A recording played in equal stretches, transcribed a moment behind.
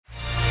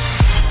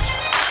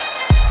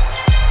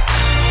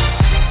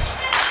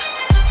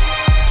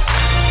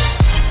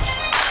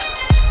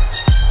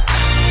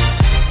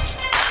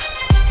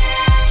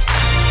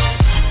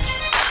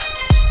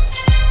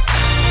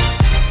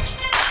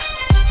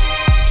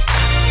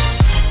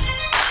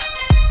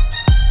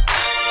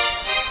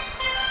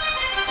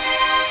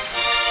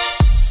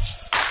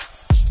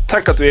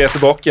Tenk at vi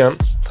tilbake igjen.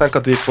 Tenk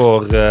at vi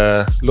får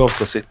lov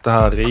til å sitte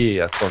her i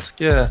et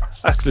ganske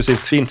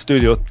eksklusivt fint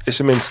studio.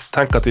 Ikke minst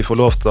tenk at vi får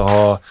lov til å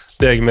ha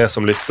deg med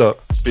som lytter.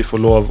 Vi får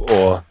lov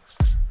å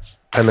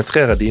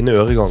penetrere dine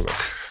øreganger.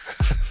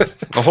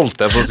 Nå holdt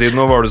jeg på å si,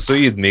 nå var du så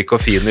ydmyk og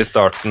fin i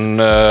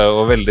starten,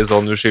 og veldig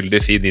sånn uskyldig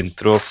fin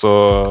intro, og så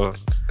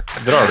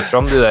drar du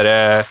fram de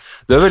der...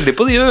 Du veldig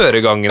på de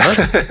øregangene.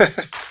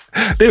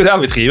 Det jo der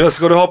vi trives.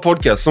 Skal du ha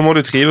podcast, så må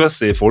du trives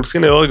i folk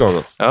sine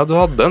øreganger. Ja, du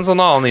hadde en sånn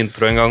annen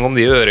intro en gang om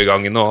de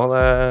øregangene også.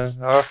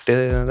 Det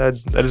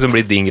er liksom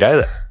blitt din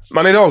greie, det.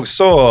 Men i dag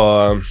så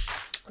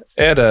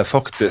det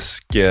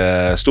faktisk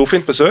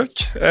storfint besøk.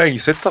 Jeg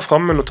sitter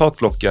fremme med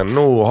notatblokken.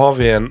 Nå har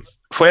vi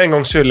for en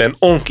gangs skyld en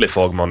ordentlig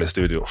fagmann i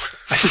studio.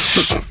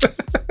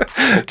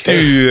 Okay.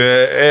 Du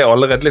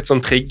allerede litt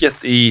sånn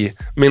trigget i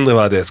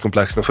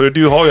mindreverdighetskompleksene, for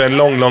du har jo en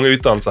lang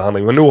utdannelse,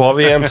 Henrik, men nå har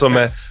vi en som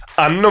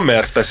enda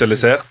mer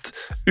spesialisert,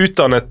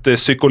 utdannet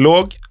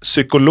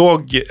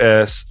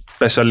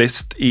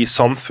psykologspesialist i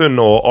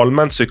samfunn- og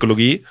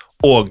allmennpsykologi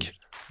og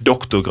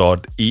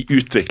doktorgrad i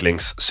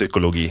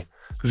utviklingspsykologi.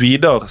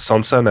 Vidar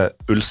Sandsaunet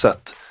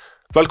Ulset.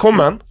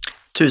 Velkommen.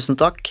 Tusen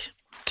takk.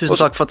 Tusen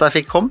takk for at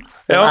jeg fikk komme.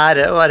 Det Ja.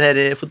 ære å være her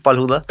i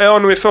fotballhodet. Ja,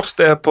 når vi først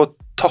på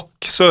takk,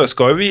 så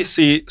skal vi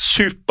si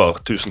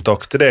tusen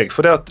takk til deg,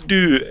 for det at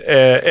du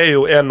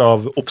jo en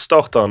av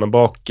oppstarterne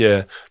bak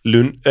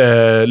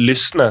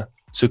Lysne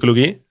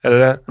Psykologi, det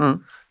det?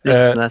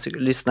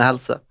 Lysne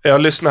helse. Ja,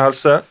 Lysne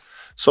helse,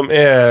 som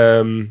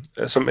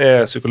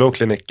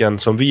psykologklinikken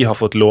som vi har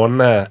fått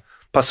låne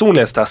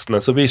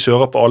personlighetstestene som vi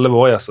kjører på alle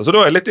våre gjester. Så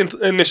da jeg litt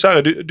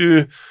nysgjerrig,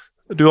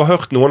 du har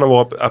hørt noen av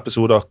våre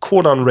episoder.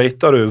 Hvordan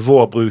rater du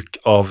vår bruk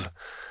av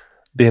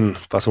din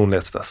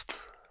personlighetstest?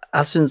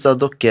 Jeg synes at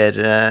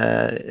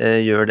dere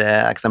gjør det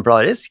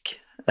eksemplarisk,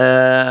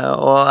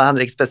 og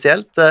Henrik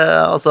spesielt.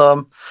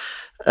 Jeg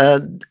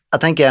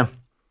tenker,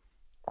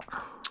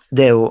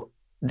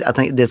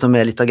 det som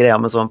litt av greia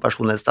med sånn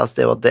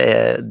personlighetstest, jo at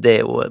det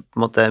jo på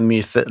en måte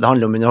mye, det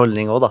handler om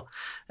underholdning også da.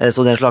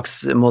 Så det en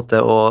slags måte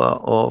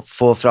å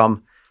få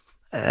fram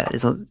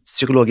litt sånn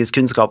psykologisk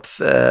kunnskap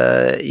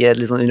i et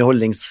litt sånn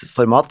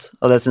underholdningsformat,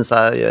 og det synes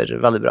jeg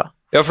gjør veldig bra.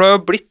 Ja, for det har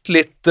jo blitt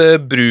litt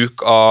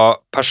bruk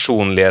av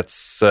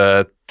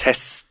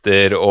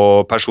personlighetstester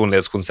og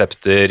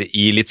personlighetskonsepter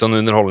i litt sånn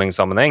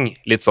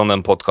underholdningssammenheng. Litt sånn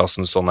den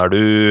podkasten Sånn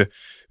du,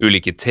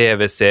 ulike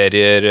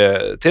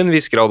TV-serier, til en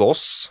viss grad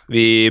oss.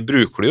 Vi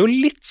bruker det jo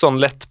litt sånn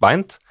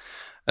lettbeint.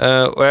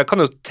 Og jeg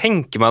kan jo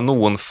tenke meg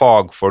noen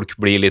fagfolk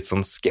blir litt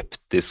sånn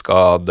skeptiske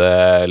av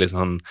det, litt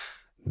sånn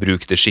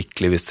bruk det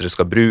skikkelig hvis dere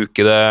skal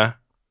bruke det.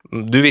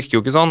 Du virker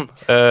jo ikke sånn.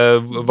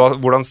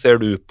 Hvordan ser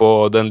du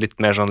på den litt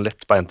mer sånn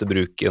lettbeinte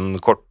bruken,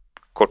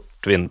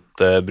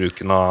 kortvinte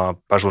bruken av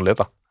personlighet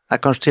da? Jeg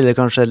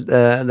kanskje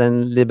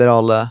den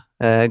liberale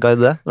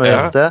garde når det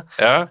gjelder det.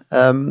 Ja.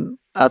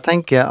 Jeg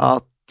tenker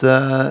at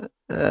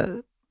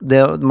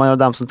man er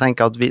dem som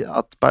tenker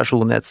at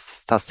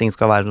personlighetstesting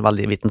skal være en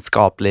veldig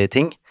vitenskapelig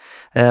ting,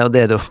 og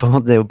det jo på en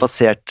måte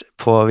basert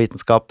på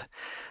vitenskap.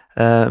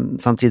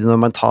 Samtidig når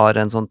man tar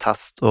en sånn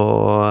test og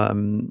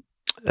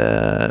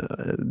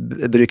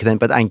bruker den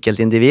på et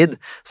enkelt individ,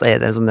 så det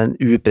liksom en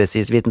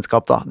upresis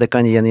vitenskap da. Det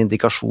kan gi en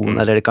indikasjon,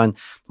 eller det kan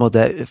på en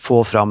måte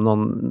få fram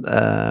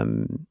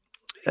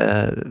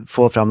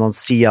noen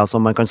sider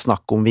som man kan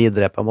snakke om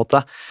videre på en måte.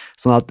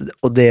 Sånn at,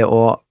 og det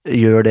å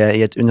gjøre det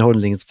i et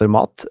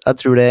underholdningsformat, jeg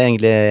tror det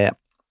egentlig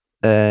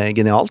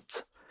genialt,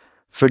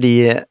 fordi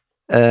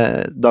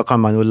da kan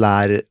man jo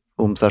lære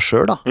om seg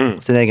selv da,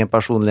 sin egen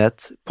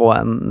personlighet på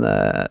en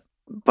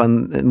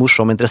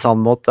morsom,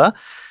 interessant måte.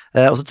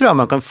 Og så tror jeg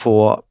man kan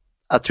få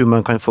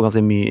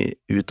ganske mye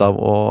ut av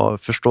å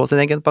forstå sin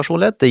egen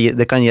personlighet.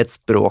 Det kan gi et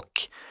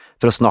språk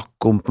for å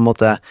snakke om på en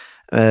måte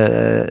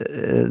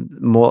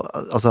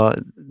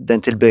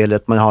den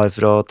tilbøyelighet man har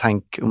for å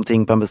tenke om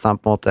ting på en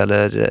bestemt måte,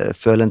 eller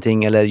føle en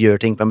ting, eller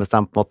gjøre ting på en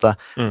bestemt måte.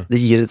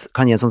 Det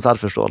kan gi en sånn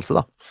selvforståelse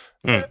da.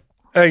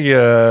 Jeg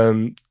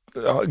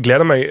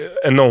gleder meg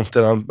enormt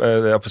til den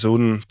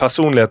episoden.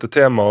 Personlighet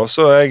tema, og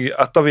så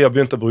etter vi har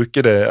begynt å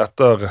bruke det,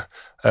 etter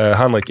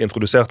Henrik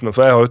introduserte meg,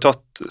 for jeg har jo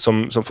tatt,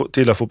 som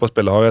tidligere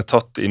fotballspiller, har jeg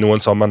tatt i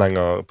noen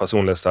sammenhenger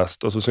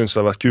personlighetstest, og så synes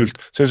det har vært kult.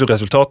 Synes jo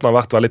resultatene har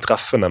vært veldig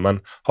treffende,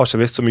 men har ikke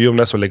visst så mye om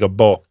det som ligger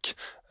bak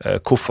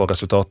hvorfor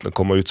resultatene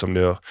kommer ut som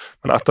de gjør.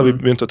 Men etter vi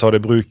begynte å ta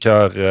det i bruk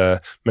her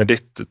med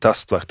ditt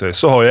testverktøy,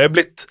 så har jeg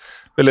blitt,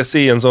 vil jeg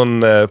si, en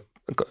sånn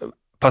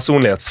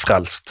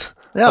personlighetsfrelst.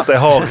 Ja. At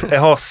jeg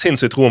har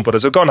sinnssykt troen på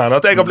det, så kan det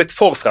hende at jeg har blitt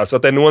forfrelst,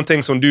 at det noen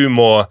ting som du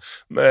må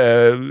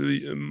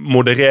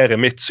moderere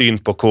mitt syn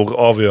på hvor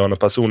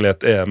avgjørende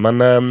personlighet men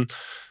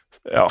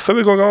ja, før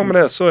vi går i gang med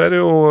det, så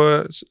det jo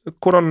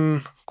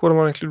hvordan var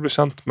det egentlig du ble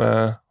kjent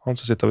med han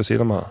som sitter ved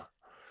siden av meg?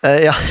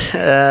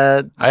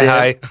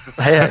 Hei.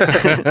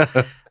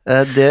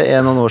 Det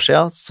noen år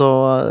siden,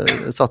 så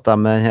satt jeg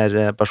med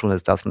denne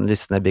personlighetstesten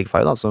Lysne Big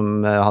Five, da,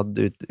 som jeg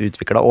hadde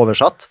utviklet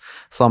oversatt,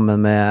 sammen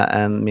med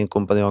min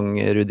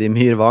kompanjong Rudi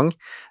Myrvang,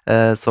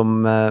 så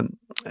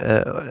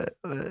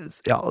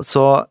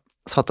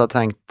satt og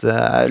tenkt,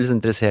 jeg litt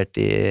interessert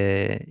i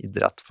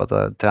idrett, for at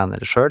jeg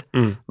trener det selv,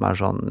 mer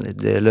sånn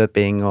litt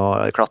løping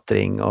og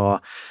klatring,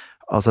 og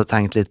så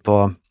tenkt litt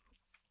på,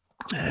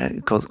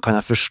 kan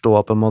jeg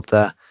forstå på en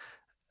måte,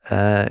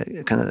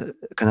 kan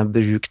jeg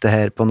bruke det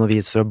her på noe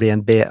vis for å bli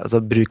altså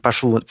bruke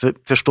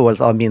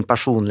forståelse av min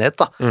personlighet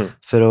da,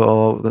 for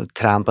å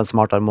trene på en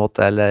smartere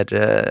måte,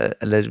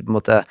 eller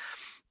måtte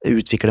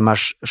utvikle meg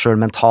selv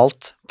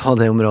mentalt på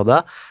det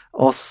området,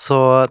 og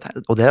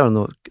det jo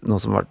noe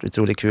som har vært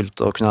utrolig kult,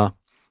 å kunne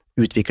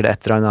utvikle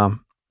et eller annet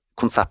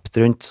konsept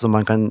rundt, som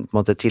man kan på en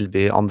måte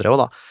tilby andre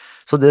også da.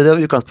 Så det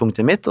var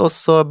utgangspunktet mitt, og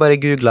så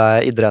bare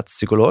googlet jeg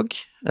idrettspsykolog,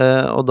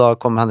 og da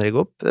kom Henrik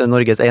opp,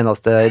 Norges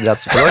eneste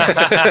idrettspsykolog,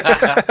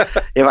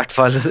 i hvert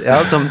fall, ja,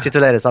 som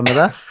titulerer seg med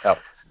det. Ja.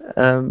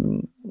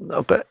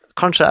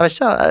 Kanskje, jeg vet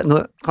ikke,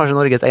 kanskje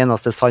Norges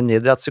eneste sanne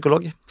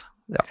idrettspsykolog.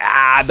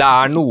 Ja,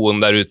 det noen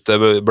der ute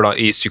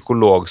i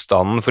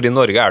psykologstanden, for i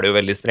Norge det jo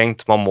veldig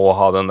strengt, man må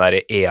ha den der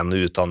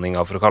ene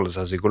utdanningen for å kalle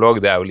seg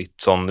psykolog, det jo litt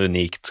sånn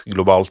unikt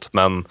globalt,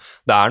 men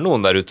det noen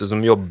der ute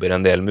som jobber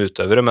en del med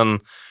utøvere, men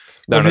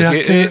det nok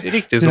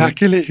riktig som... Vi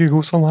ikke like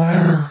god som meg.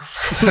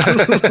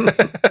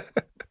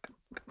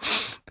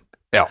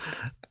 Ja,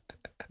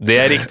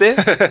 det riktig.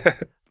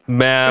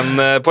 Men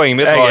poenget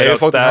mitt var jeg jo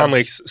faktisk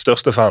Henriks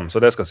største fan,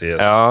 så det skal sies.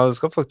 Ja, det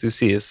skal faktisk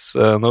sies.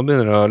 Nå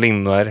begynner det å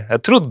ligne her.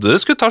 Jeg trodde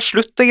det skulle ta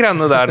slutt det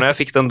greiene der når jeg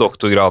fikk den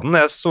doktorgraden.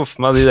 Jeg så for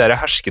meg de der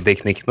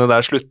hersketeknikkene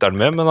der slutter den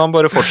med, men han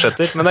bare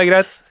fortsetter. Men det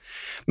greit.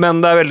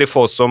 Men det veldig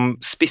få som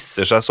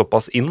spisser seg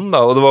såpass inn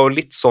da, og det var jo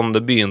litt sånn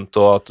det begynte,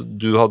 og at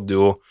du hadde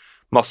jo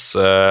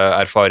masse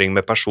erfaring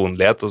med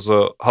personlighet, og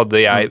så hadde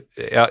jeg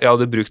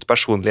hadde brukt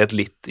personlighet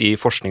litt i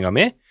forskninga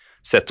mi,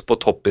 sett på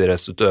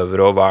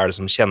toppidrettsutøvere, og hva det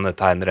som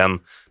kjennetegner en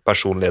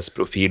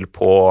personlighetsprofil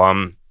på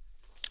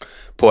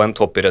en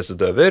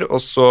toppidrettsutøver,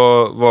 og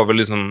så var vel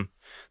liksom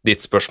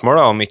ditt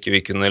spørsmål da, om ikke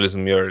vi kunne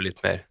liksom gjøre det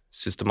litt mer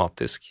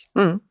systematisk.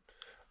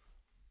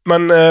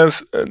 Men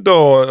da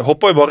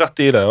hopper jeg bare rett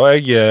i det, og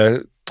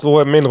jeg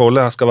tror min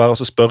rolle her skal være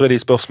å spørre de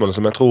spørsmålene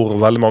som jeg tror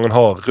veldig mange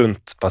har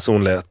rundt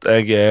personlighet.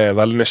 Jeg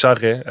veldig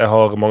nysgjerrig, jeg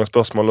har mange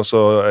spørsmål, og så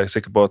jeg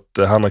sikker på at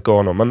Henrik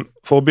har noe, men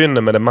for å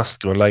begynne med det mest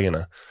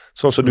grunnleggende,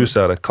 sånn som du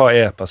ser det, hva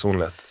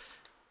personlighet?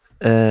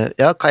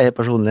 Ja, hva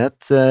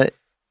personlighet?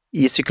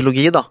 I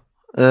psykologi da,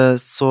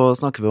 så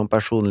snakker vi om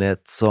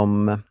personlighet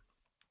som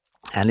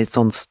litt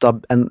sånn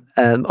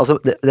altså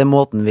det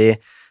måten vi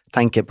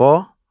tenker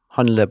på,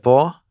 handler på,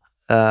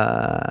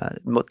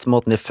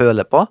 måten vi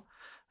føler på,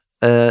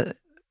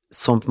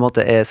 som på en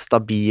måte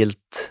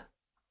stabilt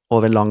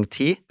over lang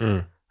tid,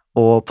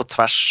 og på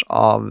tvers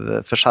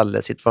av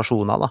forskjellige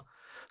situasjoner da.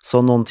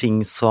 Så noen ting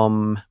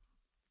som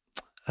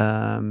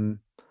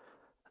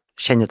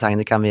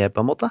kjennetegner hvem vi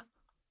på en måte.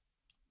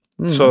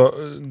 Så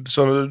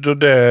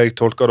det jeg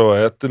tolker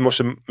da at det må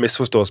ikke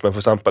misforstås med for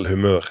eksempel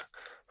humør.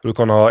 Du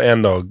kan ha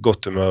en dag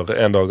godt humør,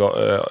 en dag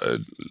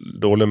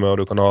dårlig humør,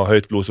 du kan ha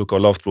høyt blodsukker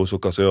og lavt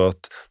blodsukker som gjør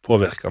at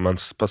påvirker,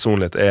 mens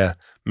personlighet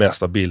mer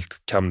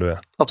stabilt hvem du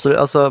Absolutt,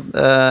 altså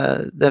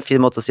det en fin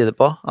måte å si det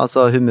på.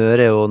 Altså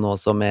humør jo noe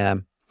som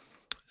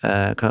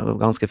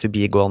ganske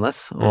forbigående,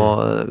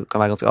 og kan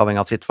være ganske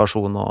avhengig av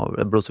situasjon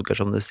og blodsukker,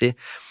 som du sier.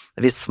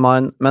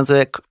 Men så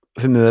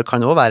humør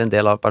kan også være en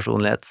del av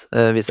personlighet.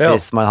 Hvis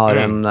man har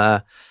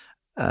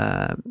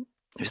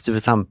hvis du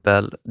for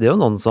eksempel, det jo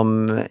noen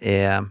som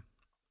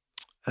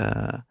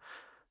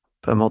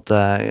på en måte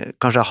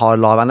kanskje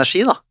har lav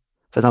energi da,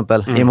 for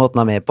eksempel, i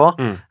måten de på,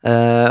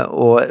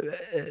 og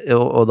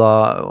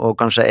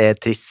kanskje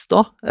trist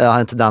da, har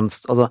en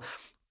tendens, altså,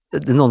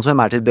 det noen som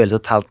mer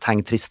tilbøyelig til å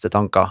tenke triste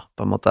tanker,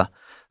 på en måte,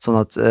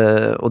 sånn at,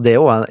 og det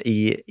jo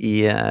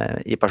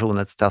i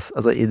personlighetstest,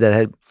 altså i det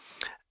her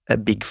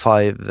Big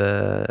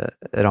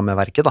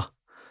Five-rammeverket da,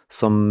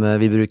 som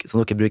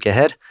dere bruker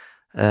her,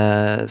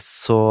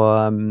 så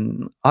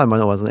har man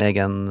også en sånn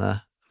egen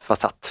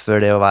fasett for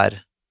det å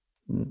være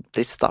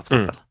trist da, for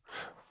eksempel.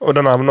 Og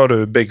da nevner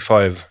du Big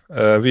Five.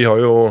 Vi har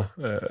jo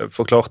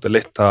forklart det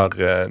litt her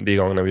de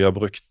gangene vi har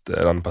brukt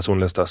den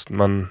personlighetstesten,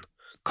 men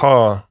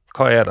hva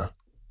det?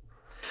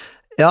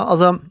 Ja,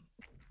 altså,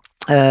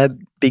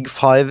 Big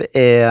Five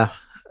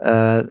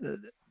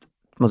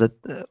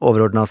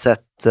overordnet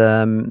sett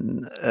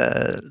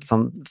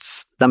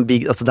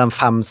altså de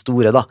 5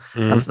 store da,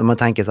 man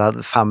tenker seg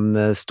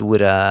 5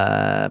 store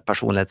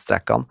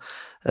personlighetstrekkene,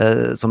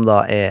 som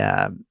da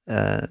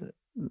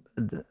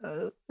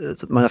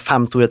man har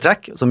 5 store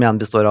trekk, som igjen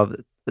består av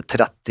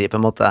 30 på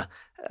en måte,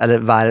 eller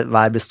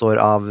hver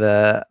består av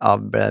 5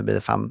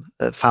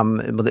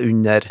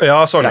 under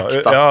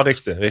trekk da. Ja,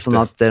 riktig. Sånn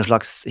at det en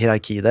slags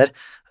hierarki der,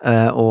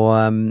 og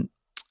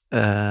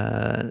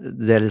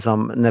det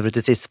liksom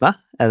nevrotisisme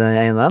den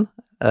ene,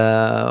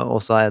 og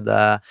så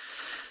det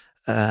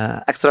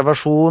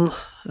ekstraversjon,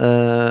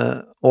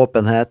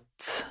 åpenhet,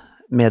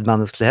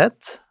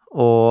 medmenneskelighet,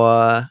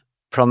 og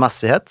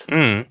planmessighet.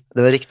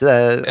 Det var riktig det.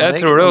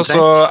 Jeg tror det også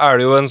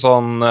det jo en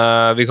sånn,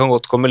 vi kan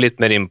godt komme litt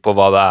mer inn på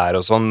hva det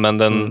og sånn, men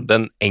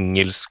den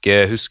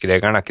engelske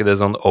huskeregelen ikke det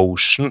sånn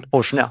Ocean,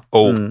 ja.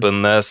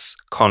 Openness,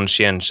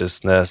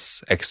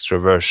 conscientiousness,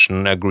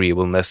 extroversion,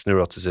 agreeableness,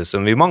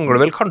 neuroticism. Vi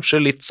mangler vel kanskje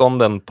litt sånn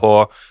den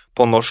på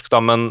norsk da,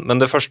 men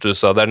det første du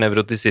sa det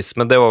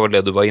nevrotisisme, det var vel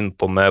det du var inne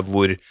på med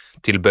hvor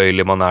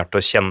tilbøyelig man til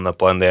å kjenne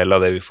på en del av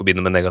det vi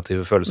forbinder med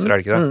negative følelser,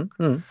 det ikke det?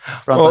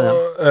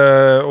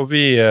 Og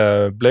vi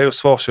ble jo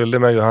svarskyldig,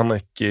 meg og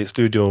Henrik i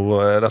studio.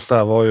 Dette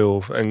var jo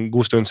en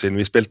god stund siden.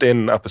 Vi spilte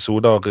inn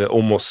episoder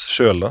om oss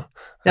selv da,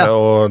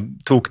 og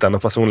tok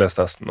denne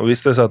personlighetstesten. Og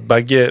viste seg at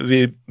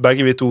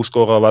begge vi to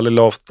skårer veldig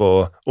lavt på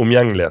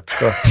omgjengelighet.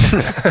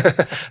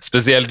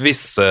 Spesielt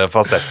visse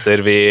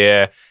fasetter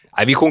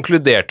vi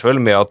konkluderte vel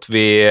med at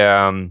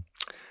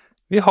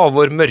vi har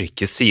vår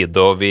mørke side,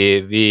 og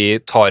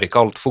vi tar ikke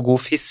alt for god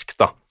fisk,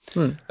 da.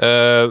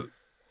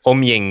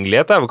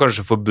 Omgjengelighet vel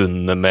kanskje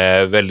forbundet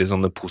med veldig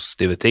sånne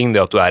positive ting,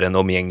 det at du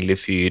en omgjengelig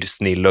fyr,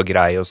 snill og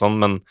grei og sånn,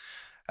 men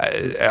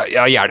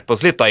hjelp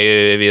oss litt da,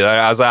 Vidar.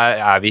 Altså,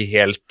 vi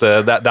helt...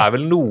 Det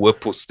vel noe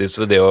positivt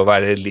for det å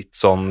være litt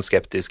sånn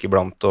skeptisk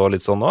iblant og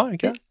litt sånn nå,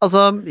 ikke?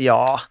 Altså,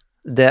 ja.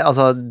 Det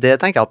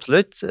tenker jeg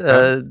absolutt.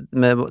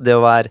 Med det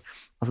å være...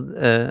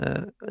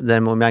 det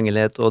med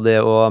omgjengelighet og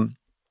det å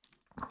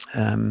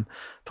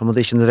på en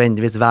måte ikke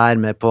nødvendigvis være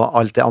med på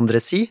alt det andre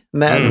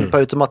på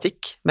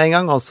automatikk med en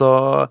gang, og så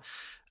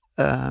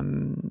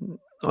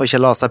og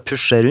ikke la seg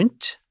pushe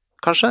rundt,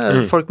 kanskje.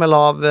 Folk med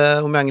lav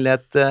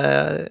omgjengelighet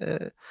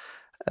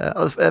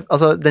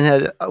altså den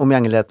her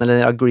omgjengeligheten, eller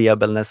den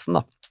agreeablenessen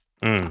da,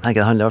 jeg tenker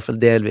det handler i hvert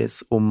fall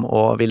delvis om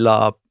å ville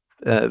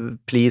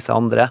please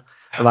andre,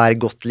 være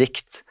godt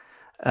likt,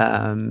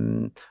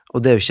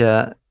 og det jo ikke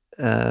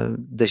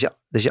det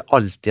ikke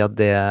alltid at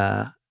det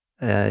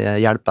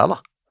hjelper da.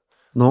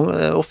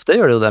 Ofte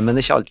gjør det jo det, men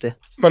ikke alltid.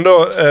 Men da,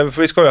 for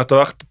vi skal jo etter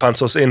hvert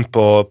pense oss inn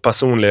på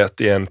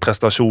personlighet i en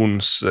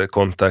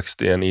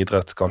prestasjonskontekst, i en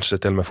idrett, kanskje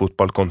til og med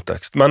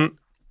fotballkontekst. Men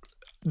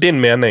din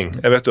mening,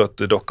 jeg vet jo at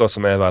dere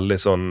som veldig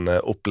sånn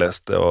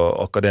oppleste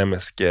og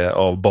akademiske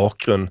av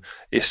bakgrunn,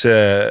 ikke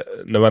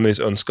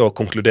nødvendigvis ønsker å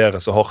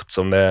konkludere så hardt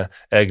som det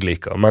jeg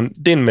liker. Men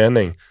din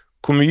mening,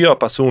 hvor mye av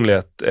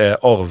personlighet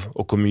arv,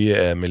 og hvor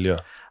mye miljø?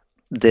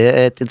 Det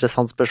et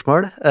interessant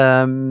spørsmål.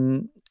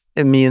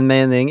 Min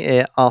mening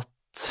at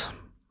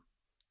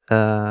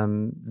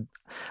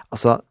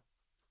altså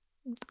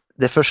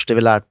det første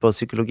vi lærte på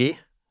psykologi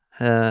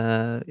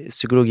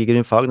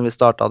grunnfag når vi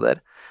startet der,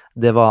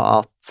 det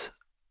var at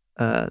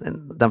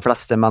de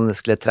fleste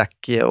menneskelige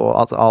trekk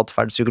og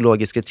atferd,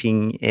 psykologiske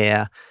ting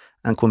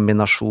en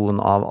kombinasjon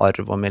av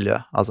arv og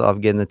miljø, altså av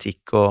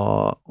genetikk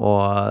og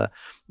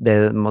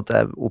det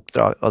måtte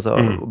oppdrag, altså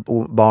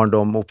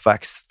barndom,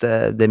 oppvekst,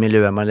 det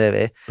miljøet man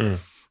lever i.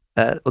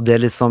 Og det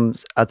liksom,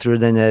 jeg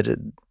tror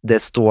det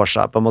står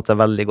seg på en måte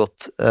veldig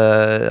godt,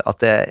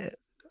 at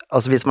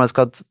altså hvis man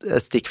skal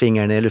stikke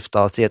fingeren i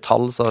lufta og si et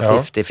tall, så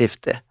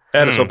 50-50.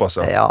 Det såpass?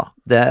 Ja,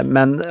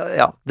 men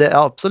ja, det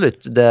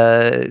absolutt,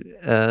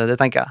 det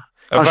tenker jeg.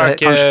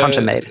 Kanskje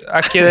mer.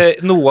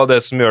 Ikke noe av det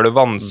som gjør det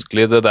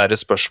vanskelig, det der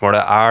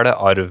spørsmålet, det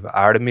arv,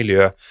 det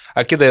miljø?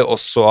 Ikke det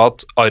også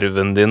at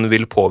arven din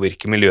vil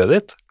påvirke miljøet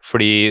ditt?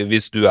 Fordi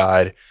hvis du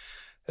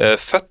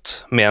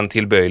født med en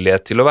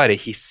tilbøyelighet til å være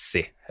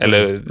hissig,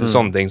 eller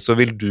sånne ting, så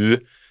vil du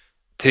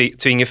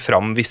tvinge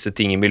fram visse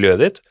ting i miljøet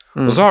ditt,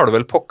 og så har det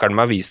vel pokkeren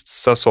meg vist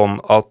seg sånn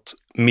at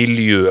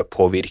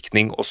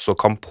miljøpåvirkning også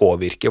kan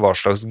påvirke hva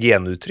slags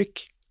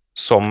genuttrykk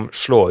som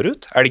slår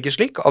ut. Det ikke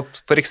slik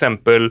at for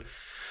eksempel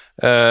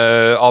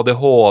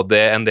ADHD,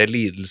 en del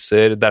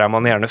lidelser, der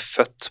man gjerne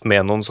født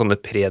med noen sånne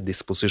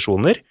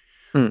predisposisjoner,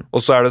 og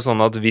så det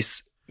sånn at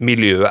hvis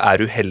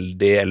miljøet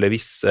uheldig, eller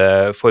visse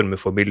former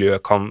for miljø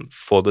kan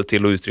få det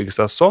til å uttrykke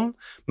seg sånn,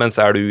 mens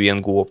du i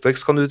en god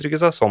oppvekst kan det uttrykke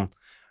seg sånn.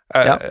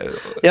 Ja,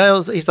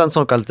 i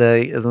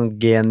sånn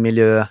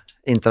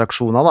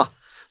gen-miljø-interaksjoner da,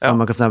 så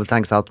man kan for eksempel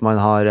tenke seg at man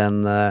har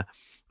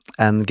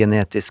en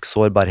genetisk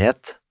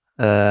sårbarhet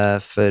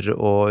for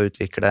å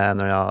utvikle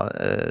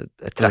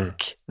et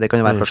trekk. Det kan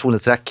jo være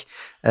personlighetstrekk,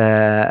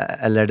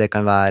 eller det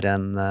kan være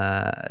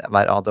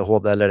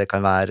ADHD, eller det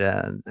kan være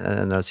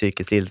en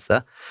psykisk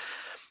lidelse.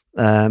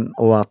 Men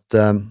at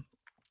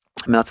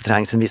det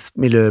trengs en viss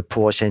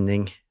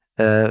miljøpåkjenning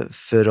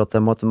for at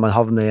man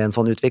havner i en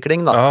sånn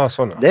utvikling da.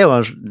 Sånn, ja.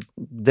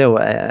 Det jo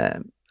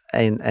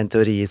en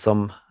teori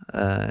som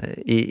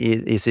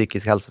i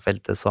psykisk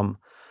helsefeltet som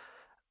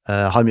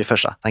har mye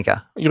for seg, tenker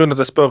jeg. Grunnen til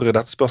at jeg spør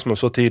dette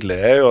spørsmålet så tidlig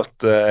jo at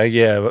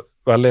jeg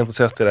veldig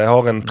interessert i det. Jeg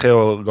har en 3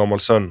 år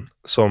gammel sønn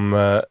som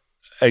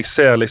jeg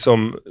ser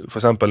liksom for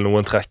eksempel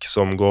noen trekk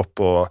som går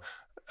på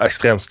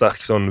ekstremt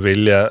sterk sånn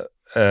vilje,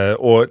 det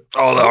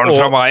har den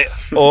fra meg.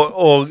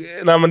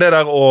 Nei, men det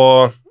der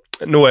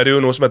nå det jo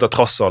noe som heter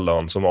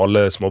trassalderen, som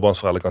alle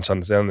småbarnsforeldre kan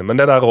kjenne seg igjen i, men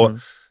det der å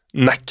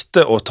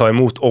nekte å ta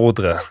imot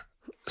ordre,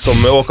 som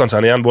vi også kan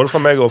kjenne igjen, både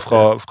fra meg og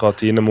fra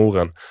Tine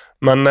moren.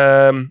 Men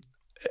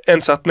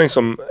en setning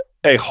som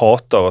jeg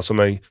hater, og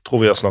som jeg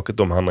tror vi har snakket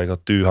om, Henrik,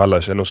 at du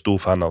heller ikke noen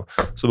stor fan av,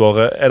 så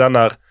bare den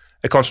der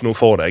jeg kan ikke noe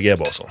for det, jeg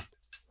bare sånn.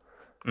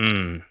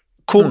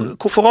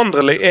 Hvor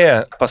foranderlig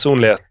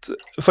personlighet?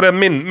 For det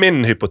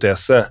min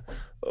hypotese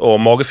og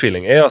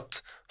magefeeling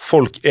at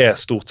folk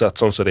stort sett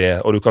sånn som de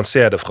og du kan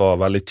se det fra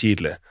veldig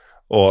tidlig,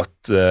 og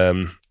at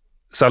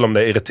selv om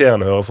det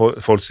irriterende å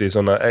høre folk si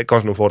sånn, jeg kan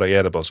ikke noe for deg,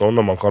 det bare sånn,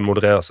 og man kan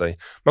moderere seg.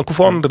 Men hvor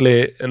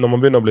foranderlig, når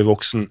man begynner å bli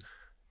voksen,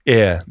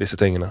 disse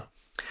tingene?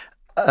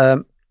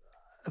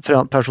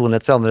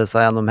 Personlighet forandrer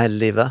seg gjennom hele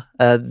livet.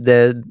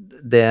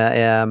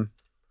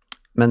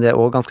 Men det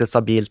også ganske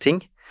stabil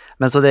ting.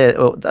 Men så jeg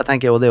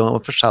tenker jo det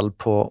en forskjell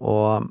på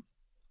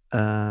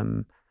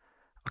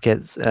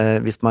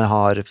hvis man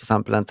har for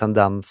eksempel en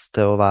tendens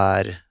til å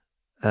være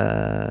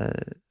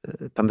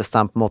på en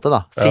bestemt måte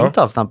da, sint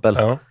da, for eksempel,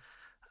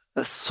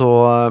 så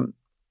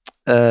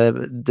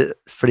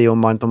fordi om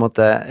man på en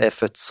måte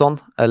født sånn,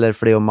 eller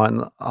fordi om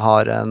man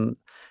har en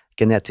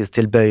genetisk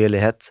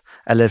tilbøyelighet,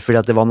 eller fordi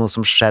at det var noe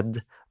som skjedde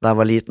da jeg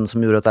var liten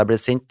som gjorde at jeg ble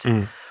sint.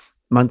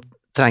 Man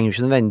trenger jo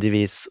ikke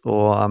nødvendigvis å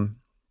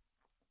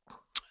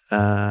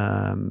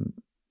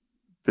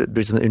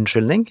bruke som en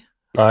unnskyldning.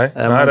 Nei,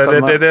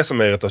 det det som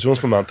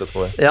irritasjonsmomentet,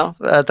 tror jeg. Ja,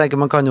 jeg tenker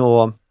man kan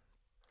jo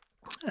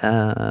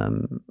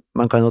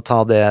ta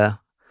det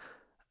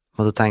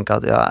og tenke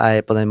at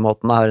jeg på den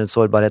måten har en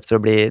sårbarhet for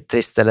å bli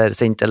trist eller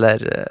sint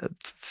eller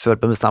føle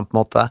på en bestemt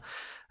måte.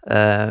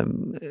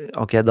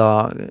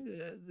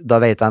 Da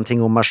vet jeg en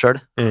ting om meg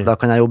selv. Da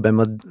kan jeg jobbe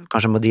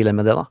kanskje med å deale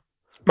med det da.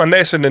 Men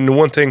det ikke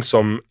noen ting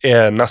som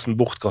nesten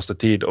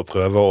bortkastet tid å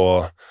prøve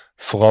å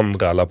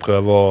forandre, eller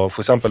prøve å,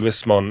 for eksempel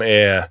hvis man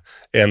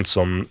en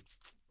som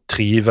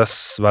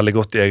trives veldig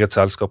godt i eget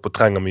selskap og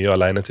trenger mye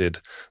alenetid.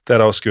 Det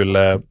da å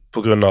skulle,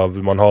 på grunn av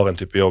man har en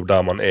type jobb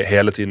der man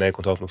hele tiden i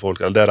kontakt med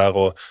folk, eller det der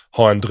å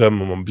ha en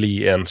drøm om å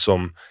bli en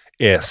som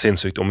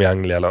sinnssykt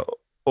omgjengelig, eller,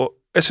 og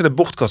ikke det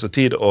bortkastet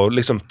tid å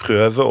liksom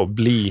prøve å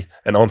bli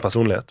en annen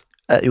personlighet?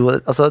 Jo,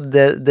 altså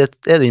det du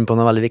inne på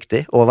noe veldig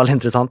viktig, og veldig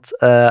interessant.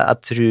 Jeg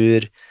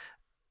tror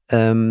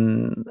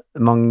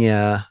mange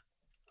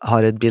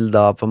har et bilde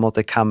av på en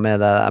måte hvem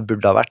det jeg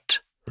burde ha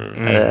vært.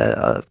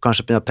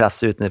 Kanskje begynner å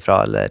presse utenfra,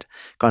 eller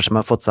kanskje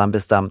man har fått seg en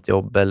bestemt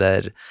jobb,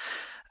 eller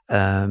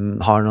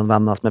har noen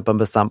venner som på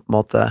en bestemt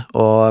måte,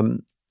 og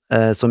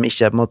som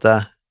ikke på en måte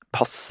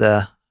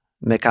passer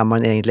med hvem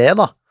man egentlig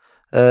da.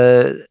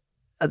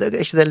 Det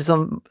ikke det liksom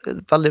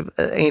veldig,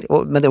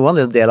 men det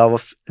også en del av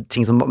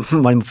ting som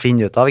man må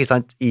finne ut av, ikke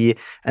sant, i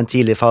en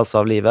tidlig fase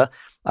av livet.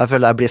 Jeg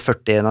føler jeg blir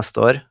 40 neste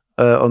år,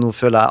 og nå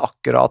føler jeg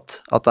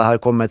akkurat at jeg har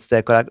kommet et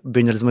sted hvor jeg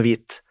begynner liksom å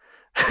vite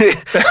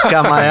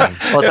hvem jeg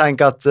og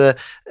tenke at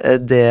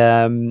det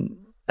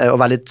å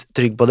være litt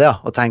trygg på det,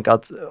 og tenke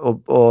at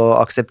og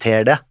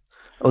akseptere det,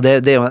 og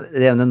det jo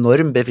en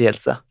enorm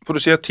befrielse. For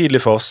du sier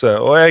tidlig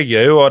fase, og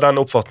jeg jo av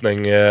den oppfatning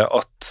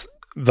at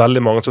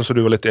veldig mange, sånn som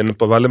du var litt inne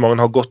på, veldig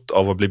mange har godt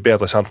av å bli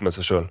bedre kjent med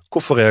seg selv.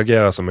 Hvorfor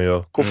reagerer jeg som jeg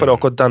gjør? Hvorfor det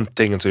akkurat den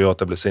tingen som gjør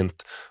at jeg blir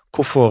sint?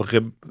 Hvorfor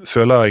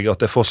føler jeg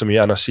at jeg får så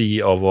mye energi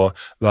av å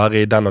være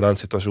i den og den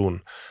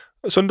situasjonen?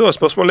 Så da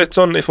spørsmålet litt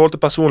sånn i forhold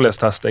til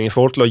personlighetstesting, i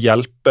forhold til å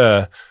hjelpe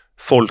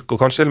folk, og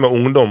kanskje til og med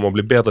ungdom, å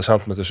bli bedre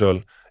kjent med seg selv.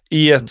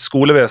 I et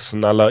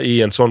skolevesen, eller i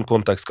en sånn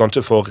kontekst,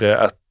 kanskje for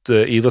et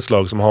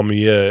idrettslag som har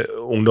mye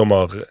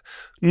ungdommer.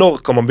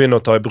 Når kan man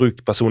begynne å ta i bruk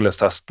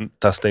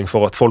personlighetstesting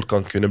for at folk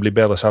kan kunne bli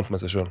bedre kjent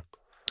med seg selv?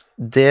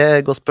 Det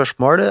et godt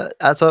spørsmål.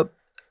 Altså,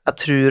 jeg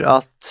tror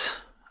at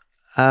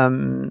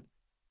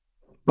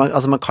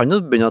man kan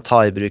jo begynne å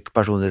ta i bruk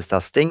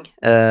personlighetstesting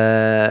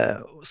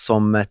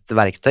som et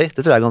verktøy.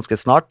 Det tror jeg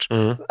ganske snart.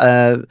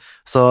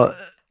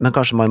 Men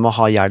kanskje man må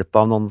ha hjelp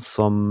av noen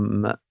som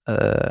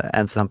for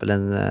eksempel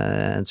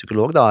en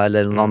psykolog da,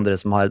 eller noen andre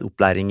som har et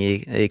opplæring i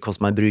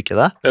hvordan man bruker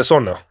det. Det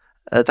sånn, ja.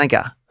 Tenker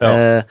jeg. Ja.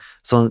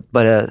 Sånn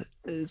bare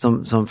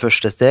som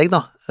første steg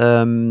da.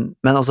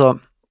 Men altså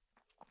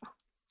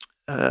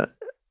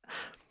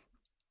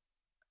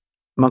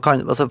man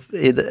kan, altså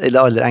i det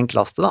aller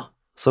enkleste da,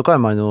 så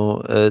kan man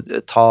jo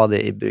ta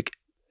det i bruk,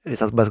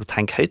 hvis jeg bare skal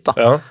tenke høyt da.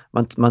 Ja.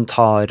 Man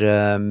tar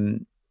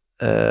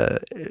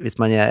hvis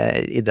man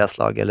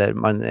idrettslag, eller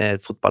man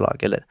et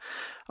fotballag, eller,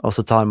 og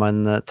så tar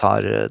noen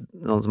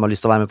som har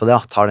lyst til å være med på det,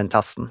 tar den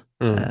testen,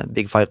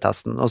 Big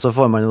Five-testen, og så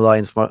får man jo da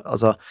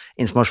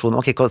informasjon,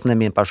 ok, hvordan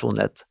min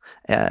personlighet?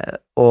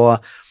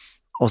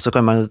 Og så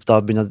kan man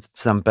da begynne å for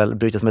eksempel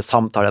bruke det som et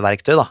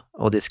samtaleverktøy da,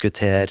 og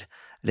diskutere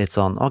litt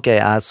sånn, ok,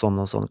 jeg sånn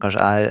og sånn, kanskje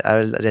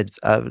jeg redd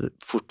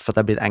fort for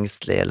at jeg blir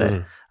engstelig,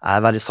 eller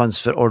jeg veldig sans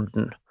for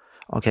orden,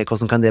 ok,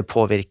 hvordan kan det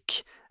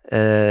påvirke på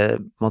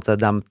en måte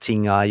de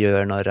tingene jeg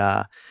gjør når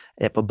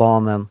jeg på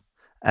banen,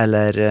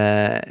 eller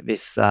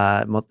hvis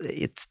jeg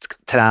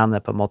trener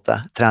på en måte,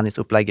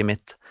 treningsopplegget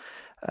mitt.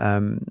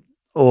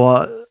 Og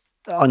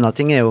andre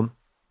ting jo,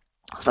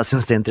 som jeg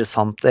synes er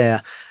interessant,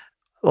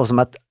 og som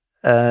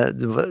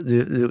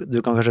du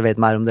kan kanskje vet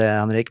mer om det,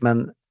 Henrik,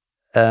 men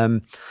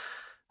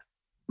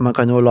man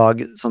kan jo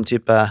lage sånn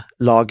type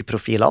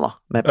lagprofiler da,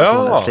 med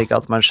personer, slik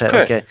at man ser,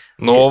 ok.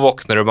 Nå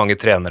våkner det mange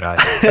trenere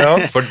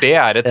her. For det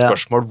et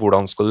spørsmål,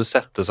 hvordan skal du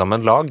sette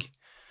sammen lag?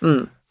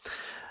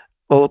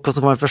 Og hvordan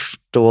kan man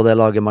forstå det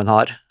laget man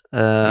har?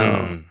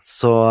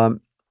 Så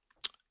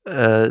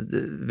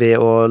ved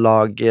å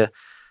lage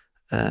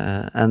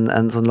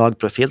en sånn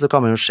lagprofil, så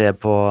kan man jo se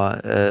på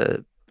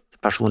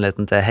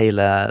personligheten til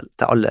hele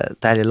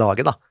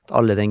laget da, til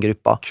alle den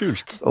gruppa.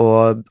 Kult.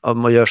 Og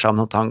må gjøre seg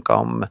noen tanker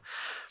om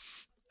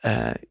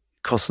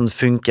hvordan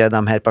funker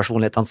de her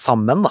personlighetene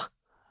sammen da.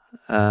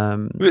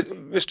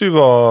 Hvis du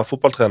var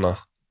fotballtrener,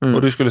 og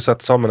du skulle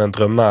sette sammen en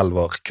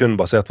drømmeelver kun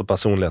basert på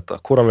personligheter,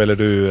 hvordan ville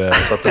du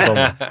sette det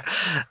sammen?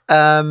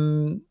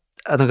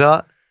 Vet du hva?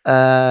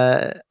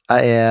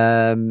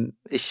 Jeg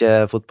ikke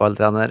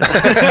fotballtrener.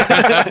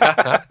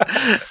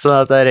 Så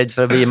at jeg redd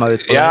for å bli meg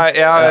ut på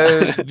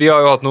det. Vi har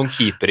jo hatt noen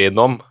keepere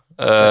innom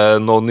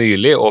nå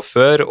nylig og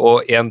før,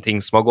 og en ting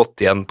som har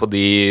gått igjen på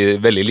de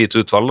veldig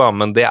lite utvalg da,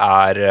 men det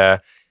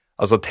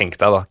altså tenk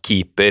deg da,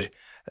 keeper,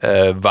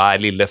 hver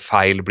lille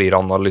feil blir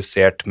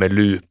analysert med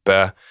lupe,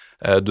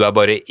 du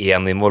bare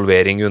en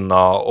involvering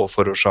unna å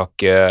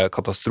forårsake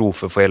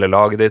katastrofe for hele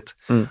laget ditt.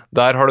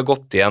 Der har det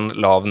gått igjen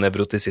lav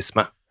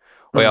nevrotisisme.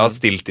 Og jeg har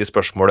stilt i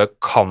spørsmålet,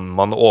 kan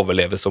man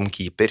overleve som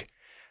keeper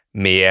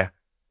med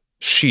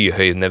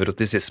skyhøy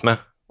nevrotisisme?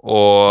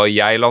 Og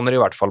jeg lander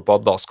i hvert fall på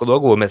at da skal du ha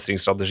gode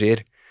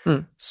mestringsstrategier.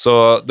 Så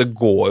det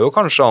går jo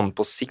kanskje an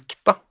på sikt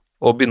da,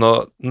 å begynne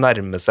å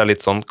nærme seg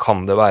litt sånn,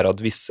 kan det være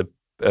at visse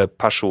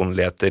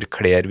personligheter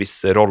kler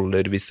visse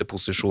roller, visse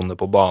posisjoner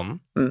på banen?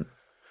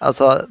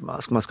 Altså,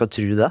 man skal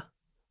tro det.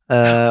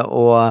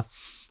 Og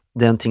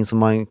det en ting som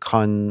man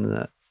kan,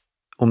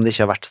 om det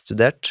ikke har vært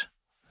studert,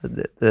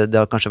 det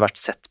har kanskje vært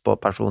sett på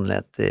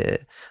personlighet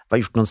jeg har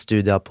gjort noen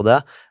studier på det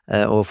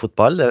og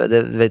fotball, det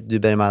vet du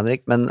bedre meg,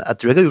 Henrik, men jeg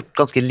tror jeg har gjort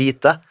ganske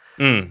lite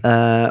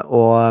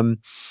og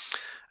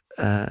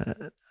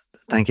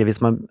tenker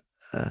hvis man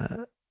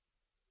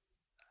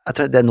jeg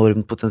tror det er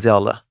enormt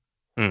potensiale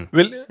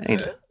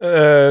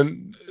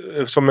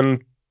som en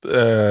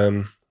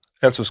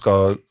som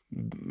skal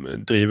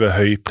drive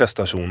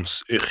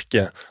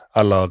høyprestasjonsyrke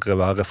eller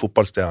være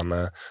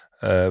fotballstjerne,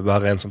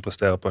 være en som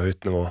presterer på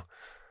høyt nivå.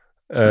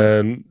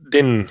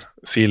 Din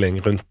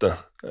feeling rundt det,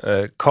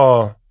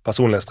 hva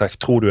personlighetstrekk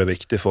tror du er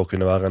viktig for å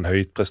kunne være en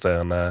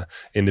høytpresterende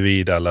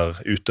individ eller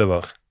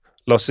utøver?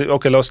 La oss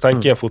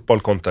tenke i en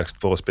fotballkontekst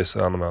for å spisse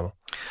enda mer.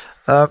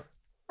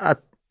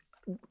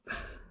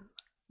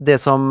 Det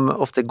som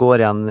ofte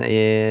går igjen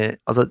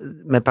altså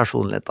med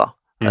personlighet da,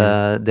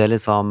 det er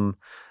liksom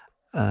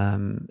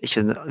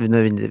ikke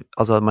nødvendig,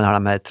 altså man har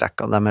de her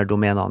trekkene, de her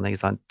domenene,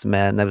 ikke sant,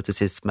 med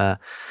nevrotisisme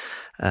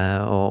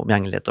og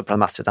omgjengelighet og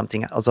planmessighet, de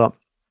tingene, altså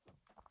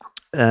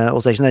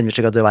og så er det ikke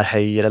nødvendigvis at det å være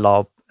høy eller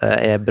lav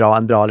er en bra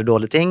eller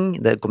dårlig ting,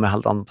 det kommer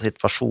helt an på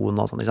situasjonen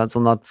og sånn,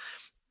 sånn at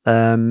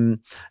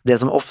det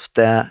som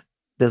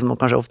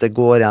kanskje ofte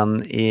går igjen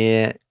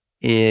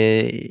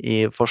i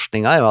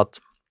forskninga er jo at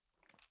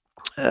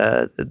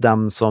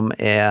dem som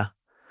er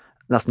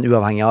nesten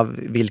uavhengig av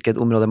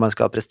hvilket område man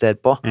skal prestere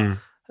på,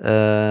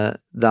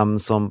 dem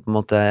som på en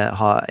måte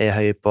er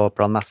høy på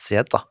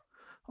planmessighet da,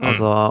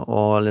 altså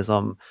og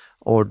liksom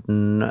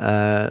orden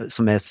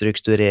som er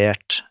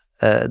strukturert,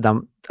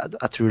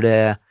 jeg tror det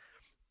er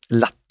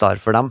lettere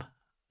for dem.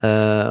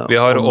 Vi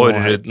har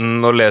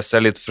orden, nå leser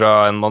jeg litt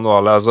fra en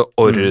manual, altså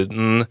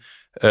orden,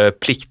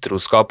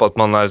 plikttroskap, at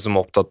man er liksom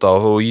opptatt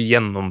av å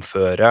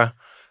gjennomføre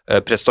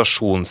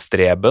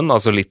prestasjonsstreben,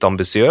 altså litt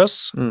ambisiøs,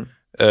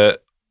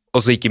 og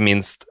så ikke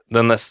minst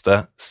den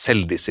neste,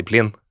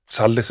 selvdisiplin.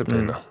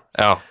 Selvdisiplin,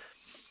 ja.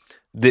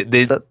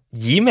 Det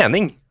gir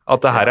mening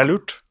at det her er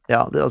lurt.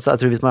 Ja, altså,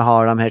 jeg tror hvis man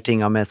har de her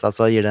tingene med seg,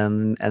 så gir det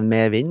en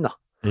medvind da.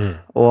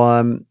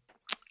 Og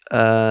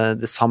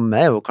det samme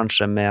er jo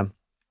kanskje med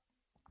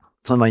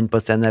som var inne på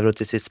sted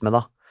nevrotisisme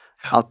da,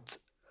 at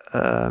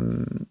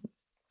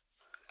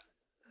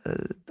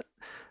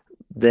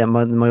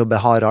man må jobbe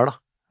hardere da,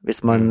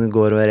 hvis man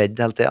går og er redd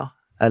hele tiden,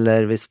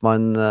 eller hvis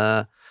man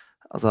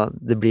altså,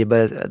 det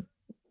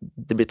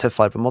blir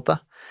tøffere på en måte,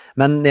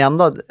 men igjen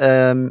da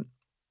jeg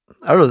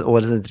er jo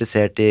også litt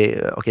interessert i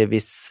ok,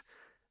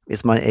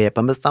 hvis man er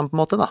på en bestemt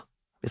måte da,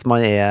 hvis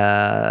man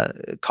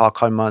hva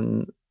kan man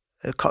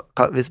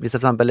hvis jeg for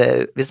eksempel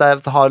hvis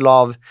jeg har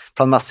lav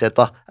planmessighet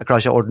da, jeg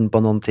klarer ikke orden på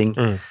noen ting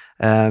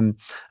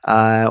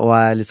og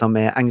jeg liksom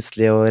er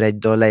engstelig og redd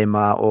og lei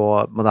meg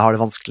og må det ha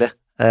det vanskelig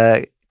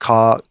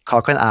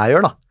hva kan jeg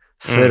gjøre da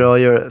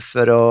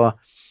for å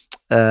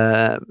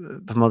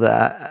på en måte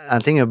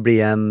en ting er å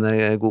bli en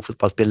god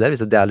fotballspiller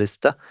hvis det er det jeg har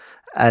lyst til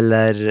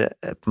eller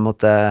på en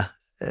måte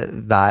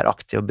være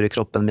aktiv og bruke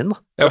kroppen min da.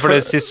 Ja, for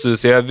det siste du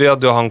sier, vi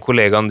hadde jo han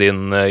kollegaen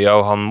din,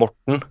 han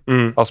Morten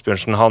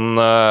Asbjørnsen, han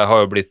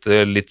har jo blitt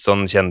litt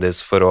sånn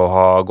kjendis for å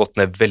ha gått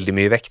ned veldig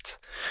mye vekt,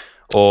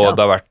 og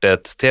det har vært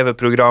et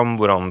TV-program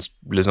hvor han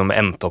liksom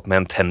endte opp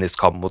med en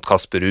tenniskamp mot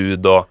Kasper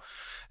Ruud,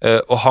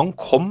 og han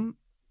kom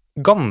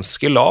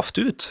ganske lavt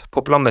ut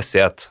på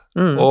planmessighet,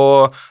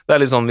 og det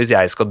er litt sånn, hvis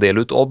jeg skal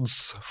dele ut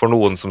odds for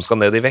noen som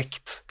skal ned i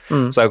vekt,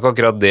 så er jo ikke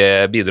akkurat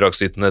det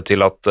bidragsytende til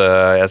at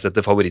jeg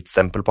setter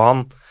favorittstempel på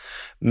han.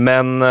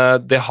 Men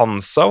det han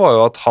sa var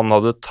jo at han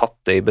hadde tatt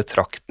det i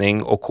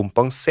betraktning og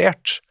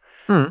kompensert.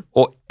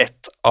 Og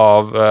et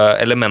av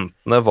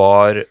elementene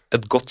var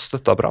et godt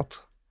støtteapparat.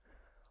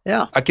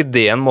 Ja. ikke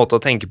det en måte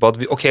å tenke på at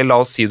ok, la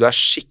oss si du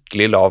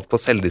skikkelig lav på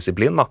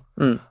selvdisiplin da.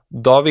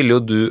 Da vil jo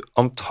du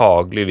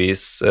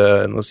antageligvis,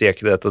 nå sier jeg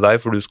ikke det til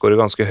deg, for du scorer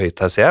ganske høyt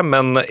her, ser jeg,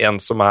 men en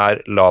som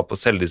lav på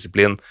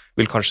selvdisiplin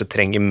vil kanskje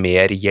trenge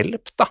mer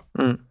hjelp da.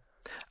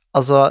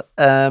 Altså,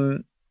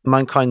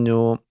 man kan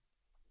jo,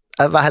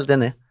 jeg var helt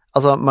enig,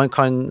 altså man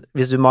kan,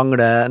 hvis du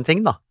mangler en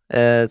ting da,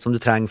 som du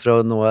trenger for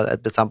å nå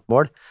et bestemt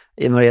mål,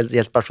 når det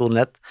gjelder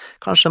personlighet,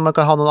 kanskje man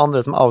kan ha noen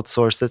andre som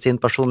outsourcer sin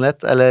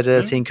personlighet, eller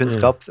sin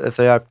kunnskap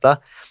for å hjelpe deg,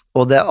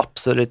 og det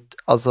absolutt,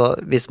 altså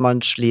hvis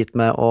man sliter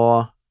med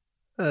å,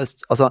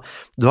 altså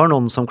du har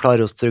noen som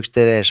klarer å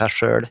strukturere seg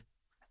selv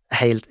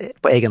helt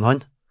på egen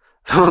hånd,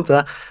 på en måte,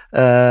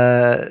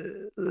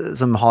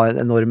 som har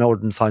en enorme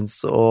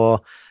ordenssans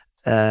og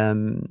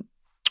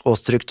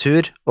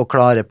struktur, og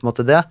klarer på en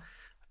måte det.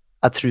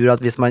 Jeg tror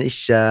at hvis man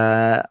ikke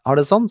har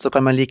det sånn, så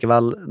kan man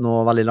likevel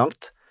nå veldig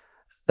langt.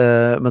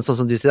 Men sånn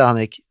som du sier,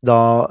 Henrik,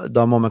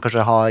 da må man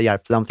kanskje ha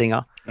hjelp til de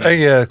tingene.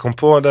 Jeg kom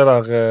på det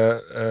der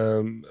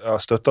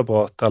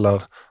støtteapparat,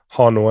 eller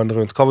ha noen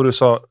rundt. Hva var det du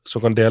sa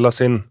som kan dele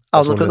sin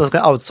personlighet? Da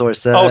skal outsource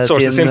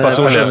sin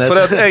personlighet.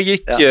 For jeg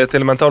gikk til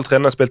en mental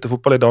trener og spilte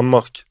fotball i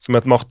Danmark, som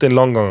het Martin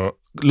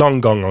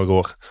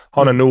Langangergård.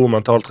 Han nå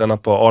mental trener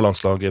på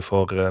A-landslaget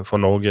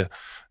for Norge.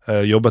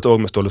 Jobbet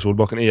også med Ståle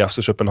Solbakken i FC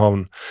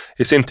København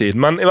i sin tid,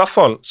 men i hvert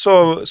fall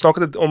så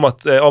snakket jeg om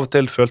at jeg av og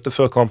til følte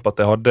før kamp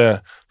at jeg hadde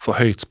for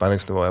høyt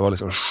spenningsnivå, jeg var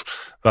liksom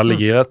veldig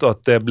giret, og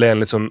at det ble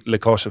en litt sånn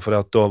lekkasje, fordi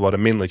at da var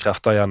det mindre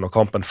krefter igjen når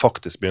kampen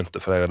faktisk begynte,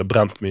 for jeg hadde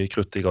brent mye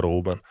krutt i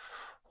garderoben.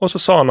 Og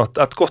så sa han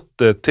at et godt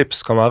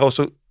tips kan være, og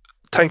så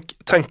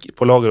tenk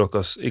på laget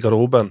deres i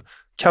garderoben,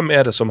 hvem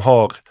det som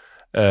har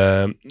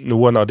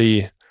noen av de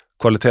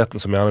kvalitetene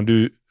som gjerne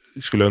du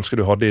skulle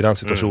ønske du hadde i den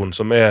situasjonen,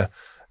 som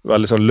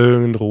veldig sånn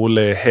lugn,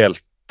 rolig,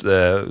 helt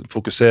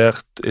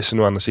fokusert, ikke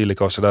noe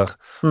energilekkasje der.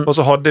 Og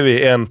så hadde vi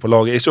en på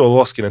laget, ikke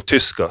overraskende, en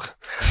tysker,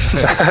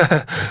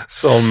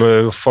 som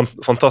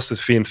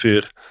fantastisk fin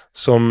fyr,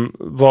 som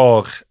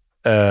var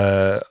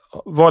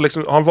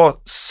liksom, han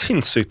var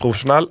sinnssykt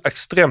profesjonell,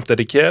 ekstremt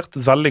dedikert,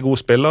 veldig god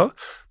spiller,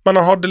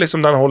 men han hadde liksom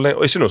den holdningen,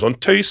 og ikke noe sånn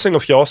tøysing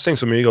og fjasing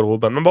så mye i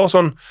garderoben, men bare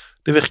sånn,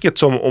 det virket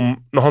som om,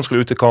 når han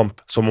skulle ut i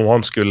kamp, som om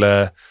han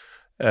skulle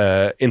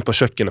inn på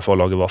kjøkkenet for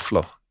å lage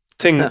vafler.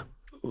 Ting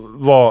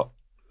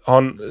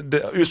det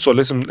utså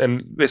liksom en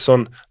viss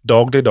sånn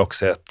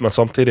dagligdagshet, men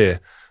samtidig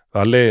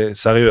veldig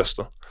seriøst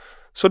da.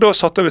 Så da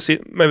satt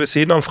jeg meg ved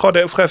siden av fra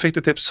jeg fikk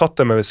det tips, satt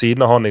jeg meg ved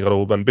siden av han i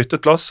garderoben,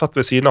 byttet plass, satt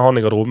ved siden av han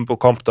i garderoben på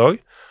kampdag,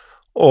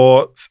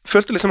 og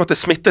følte liksom at det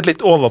smittet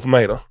litt over på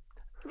meg da.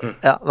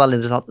 Ja,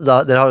 veldig interessant.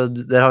 Der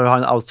har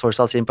han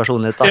outsourcet sin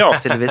personlighet da,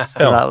 tydeligvis.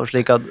 Ja. Og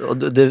slik at,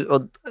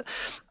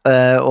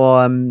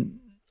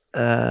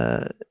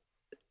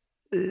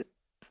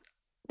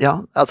 ja,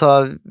 altså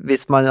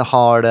hvis man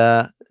har det,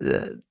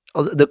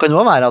 og det kan jo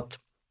være at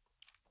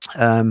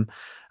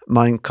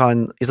man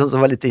kan,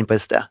 som var litt inn på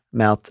et sted,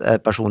 med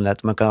at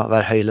personlighet, man kan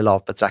være høy eller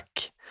lav på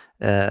trekk,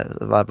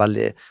 være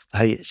veldig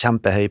høy,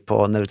 kjempehøy på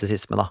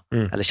nevrotisisme da,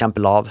 eller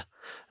kjempelav.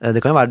 Det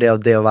kan jo være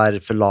det å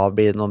være for lav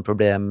blir noen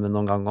problem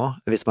noen ganger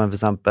også, hvis man for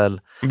eksempel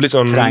blir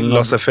sånn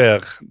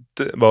laissez-faire,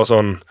 bare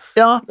sånn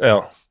ja,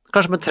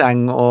 kanskje man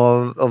trenger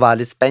å være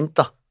litt spent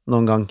da,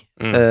 noen gang,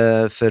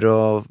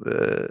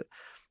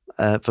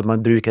 for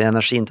man bruker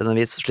energien til noe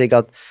vis, slik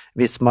at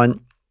hvis man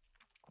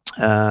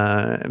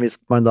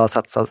da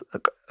setter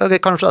seg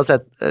kanskje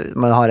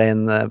man har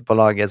en på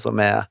laget som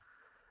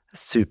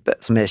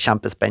som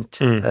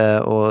kjempespent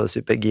og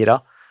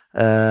supergira,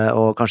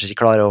 og kanskje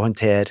ikke klarer å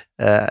håndtere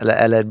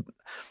eller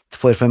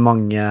får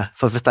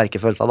for sterke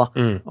følelser da,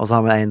 og så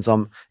har man en som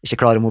ikke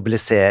klarer å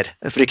mobilisere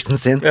frykten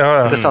sin,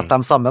 for å sette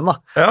dem sammen da,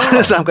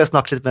 så de kan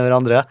snakke litt med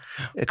hverandre,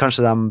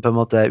 kanskje de på en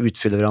måte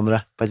utfyller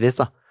hverandre på et vis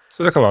da.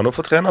 Så det kan være noe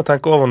for trener å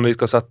tenke over når de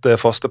skal sette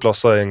faste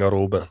plasser i en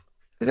garderobe.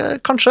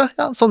 Kanskje,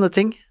 ja, sånne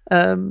ting.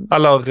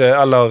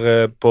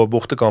 Eller på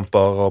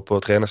bortekamper og på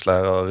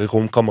treningsleirer,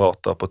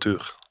 romkamerater på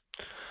tur.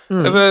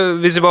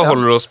 Hvis vi bare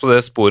holder oss på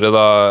det sporet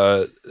da,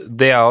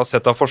 det jeg har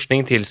sett av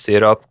forskning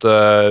tilsier at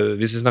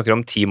hvis vi snakker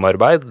om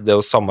teamarbeid, det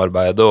å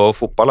samarbeide og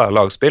fotball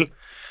lagspill,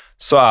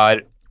 så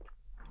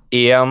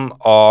en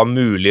av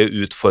mulige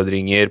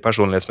utfordringer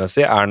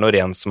personlighetsmessig når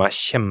en som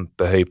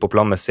kjempehøy på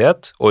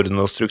planmessighet,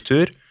 orden og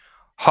struktur,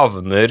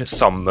 havner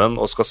sammen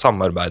og skal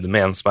samarbeide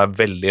med en som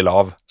veldig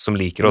lav, som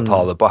liker å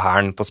ta det på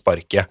hæren på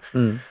sparket.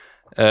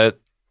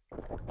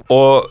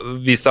 Og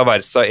vice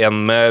versa, en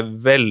med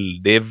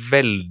veldig,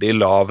 veldig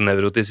lav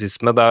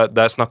nevrotisisme,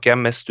 der snakker jeg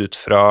mest ut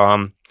fra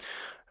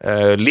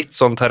litt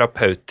sånn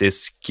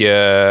terapeutisk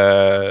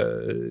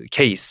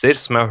caser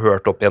som jeg har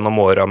hørt opp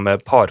gjennom årene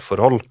med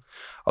parforhold,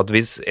 at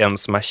hvis en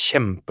som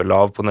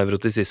kjempelav på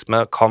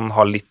nevrotisisme kan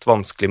ha litt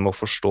vanskelig med å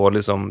forstå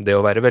liksom, det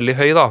å være veldig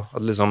høy da,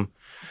 at liksom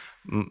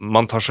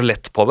man tar så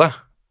lett på det,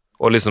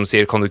 og liksom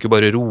sier, kan du ikke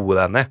bare roe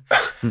deg ned?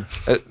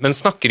 Men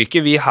snakker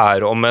ikke vi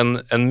her om en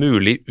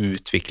mulig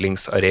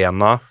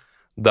utviklingsarena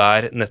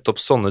der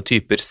nettopp sånne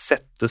typer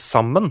settes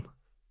sammen,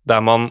 der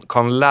man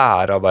kan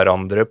lære av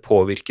hverandre,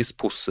 påvirkes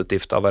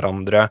positivt av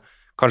hverandre,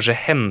 kanskje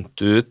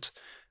hente ut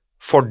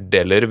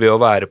fordeler ved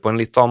å være på en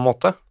litt annen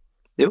måte?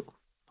 Jo,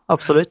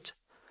 absolutt.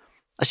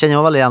 Jeg kjenner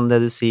jo veldig igjen det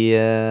du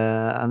sier,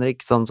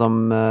 Henrik, sånn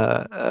som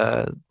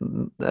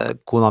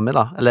kona mi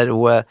da, eller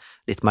hun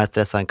litt mer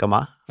stresset enn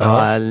meg,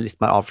 og litt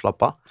mer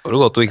avslappet. Det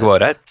var godt du ikke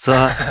var her. Så,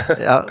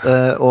 ja,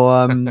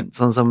 og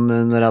sånn som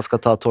når jeg skal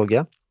ta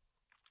toget,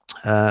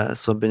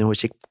 så begynner hun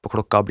å kikke på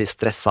klokka og bli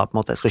stresset på en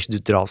måte. Skal ikke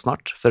du dra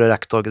snart for å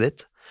rekke toget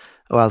ditt?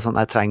 Og jeg er sånn,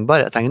 jeg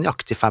trenger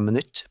nøyaktig 5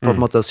 minutter på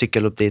en måte å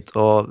sykle opp dit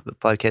og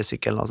parkere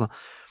sykkelen og sånn.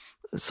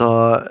 Så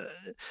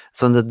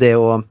det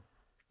å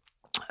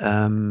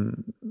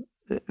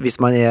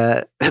hvis man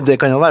det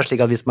kan jo være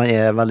slik at hvis man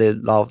veldig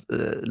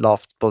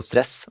lavt på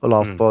stress og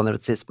lavt på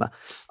nevrotisisme,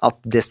 at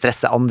det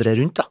stresser andre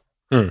rundt da.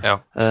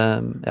 Ja.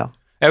 Ja.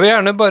 Jeg vil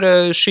gjerne bare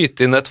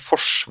skyte inn et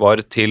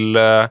forsvar til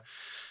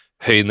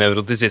høy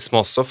nevrotisisme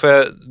også,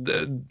 for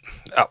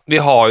vi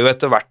har jo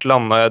etter hvert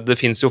landet, det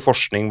finnes jo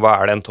forskning, hva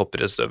det en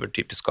toppidrettsutøver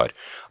typisk har.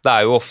 Det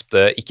jo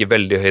ofte ikke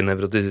veldig høy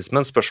nevrotisisme,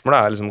 men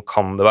spørsmålet liksom,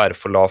 kan det være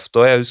for lavt?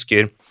 Og jeg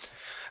husker,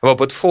 jeg var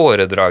på et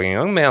foredrag en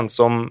gang med en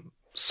som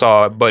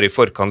sa bare i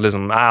forkant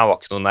liksom, jeg var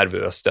ikke noe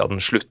nervøs, det hadde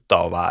han sluttet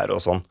å være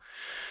og sånn.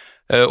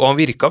 Og han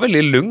virket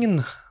veldig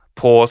lugn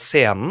på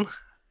scenen,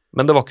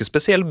 men det var ikke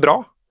spesielt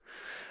bra.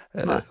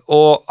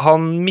 Og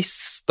han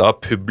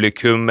mistet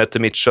publikum etter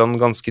mitt skjønn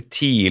ganske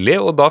tidlig,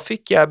 og da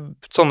fikk jeg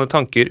sånne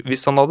tanker,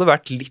 hvis han hadde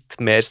vært litt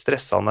mer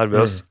stresset og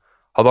nervøs,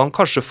 hadde han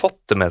kanskje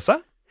fått det med seg?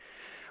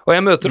 Og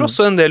jeg møter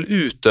også en del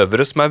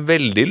utøvere som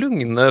veldig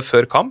lugne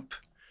før kamp,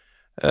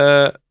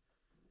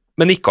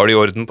 men ikke har de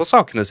orden på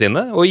sakene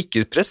sine, og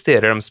ikke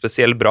presterer dem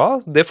spesielt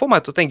bra. Det får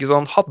meg til å tenke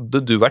sånn, hadde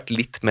du vært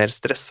litt mer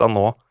stresset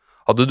nå,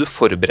 hadde du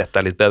forberedt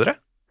deg litt bedre?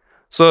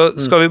 Så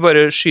skal vi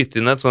bare skyte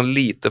inn et sånn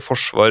lite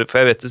forsvar, for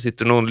jeg vet det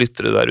sitter noen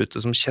lyttere der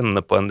ute som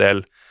kjenner på en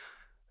del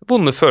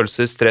vonde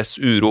følelser, stress,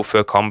 uro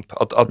før kamp,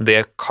 at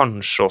det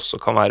kanskje også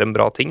kan være en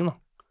bra ting da.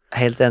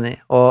 Helt enig,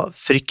 og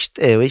frykt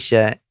jo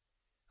ikke,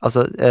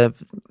 altså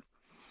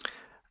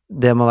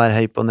det må være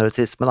høy på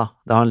nevrotisme da,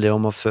 det handler jo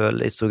om å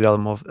føle, i stor grad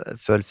om å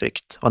føle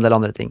frykt, og en del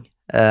andre ting,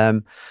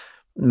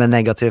 med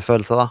negative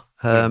følelser da,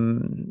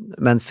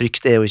 men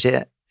frykt jo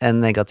ikke en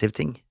negativ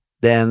ting,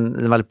 det en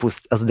veldig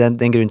positiv, altså det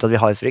en grunn til at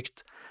vi har frykt,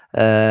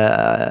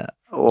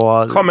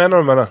 og... Hva mener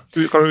du med det?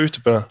 Kan du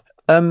utdype det?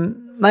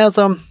 Nei,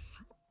 altså,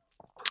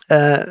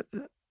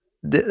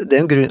 det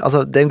en grunn,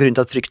 altså, det en grunn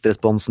til at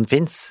fryktresponsen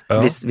finnes,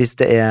 hvis vi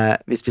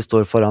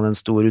står foran en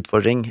stor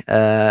utfordring,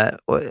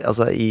 og,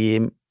 altså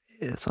i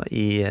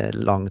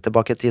lang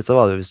tilbake i tid så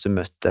var det jo hvis du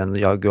møtte en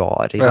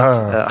jaguar ikke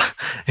sant?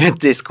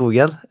 Ute i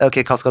skogen,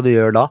 ok, hva skal du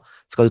gjøre da?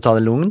 Skal du ta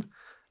det lugn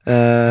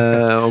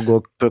og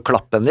gå på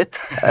klappen litt?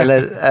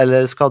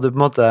 Eller skal du på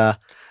en måte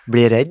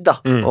bli redd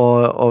da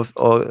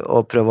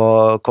og prøve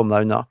å komme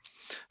deg unna?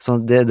 Så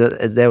det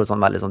jo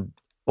sånn veldig sånn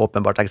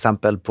åpenbart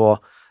eksempel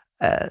på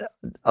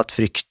at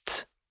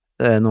frykt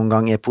noen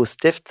gang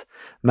positivt,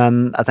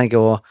 men jeg tenker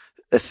jo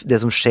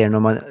det som skjer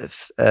når man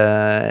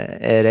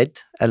redd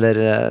eller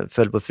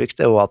føler på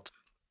frykt jo at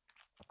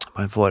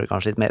man får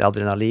kanskje litt mer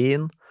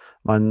adrenalin,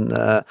 man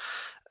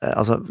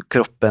altså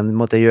kroppen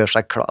måtte gjøre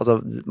seg klar, altså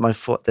man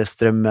får det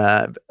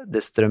strømmer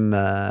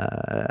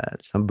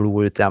liksom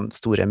blod ut i de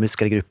store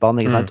muskelgruppene,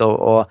 ikke sant?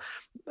 Og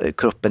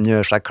kroppen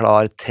gjør seg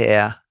klar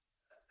til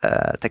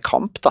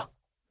kamp da.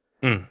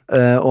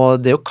 Og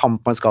det jo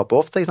kamp man skaper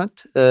ofte, ikke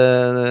sant?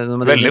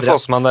 Veldig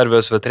få som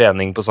nervøs ved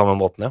trening på samme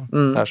måten, ja.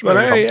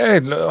 Men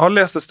jeg har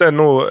lest et sted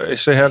nå,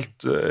 ikke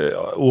helt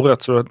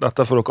ordrett, så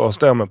dette får dere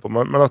avstere meg på,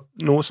 men at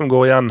noe som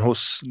går igjen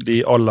hos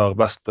de aller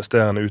best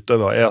presterende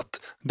utøvere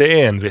at det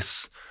en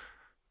viss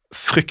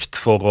frykt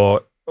for å,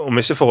 om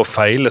ikke for å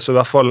feile, så i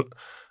hvert fall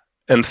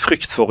en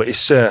frykt for å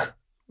ikke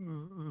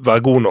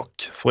være god nok,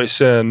 for å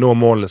ikke nå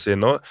målene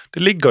sine. Og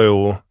det ligger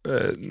jo,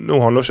 nå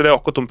handler ikke det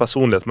akkurat om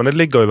personlighet, men det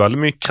ligger jo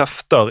veldig mye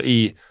krefter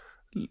i,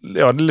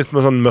 ja, det litt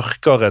mer sånn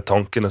mørkere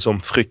tankene som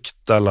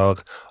frykt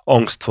eller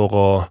angst for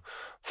å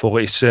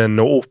ikke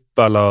nå opp,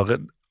 eller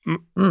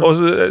og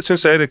så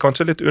synes jeg det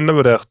kanskje litt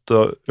undervurdert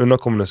og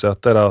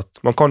underkommunisert det der at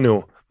man kan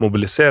jo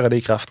mobilisere de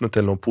kreftene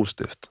til noe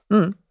positivt.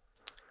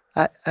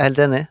 Jeg helt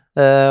enig,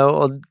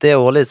 og det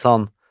jo litt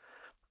sånn,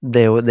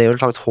 det jo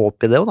et slags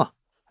håp i det også da.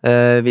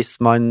 Hvis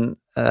man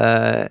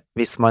som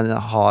vi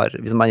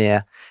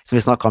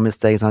snakket om i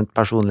sted,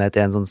 personlighet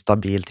en sånn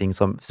stabil ting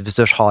som, hvis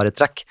du har et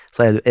trekk,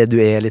 så du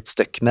litt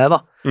støkk med da.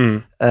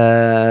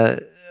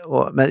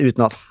 Men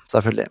uten at,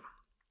 selvfølgelig,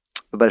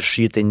 bare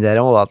skyte inn der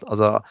også, at,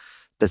 altså,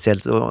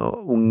 spesielt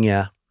unge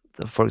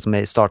folk som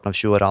i starten av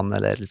 20-årene,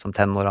 eller liksom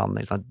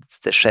tenårene,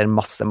 det skjer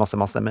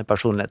masse med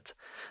personlighet.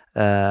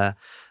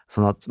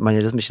 Sånn at man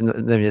liksom ikke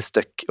nødvendigvis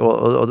støkk,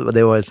 og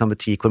det jo en samme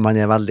tid hvor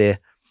man veldig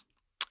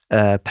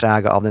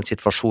preget av den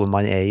situasjonen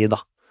man i da.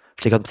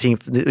 Slik at ting,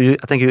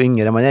 jeg tenker jo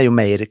yngre man jo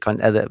mer kan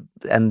det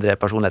endre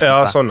personligheten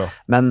seg. Ja, sånn da.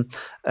 Men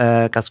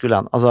hva skulle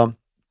han? Altså,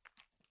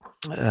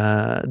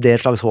 det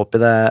et slags håp i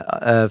det,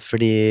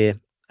 fordi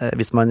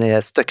hvis man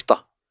støkk da,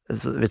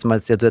 hvis man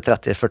sier at du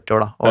 30-40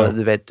 år da, og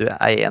du vet du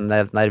en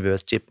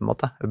nervøs type på en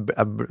måte,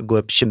 jeg går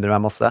og bekymrer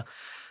meg masse,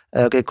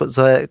 okay,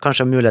 så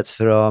kanskje mulighet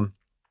for å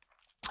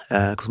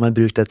hvordan man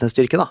bruker det til en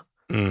styrke da.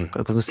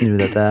 Kan du snu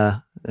det til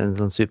en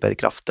sånn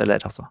superkraft, eller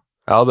altså?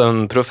 Jeg hadde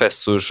en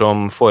professor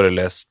som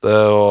foreleste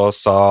og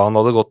sa han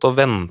hadde gått og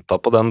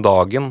ventet på den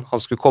dagen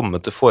han skulle komme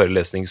til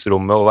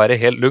forelesningsrommet og være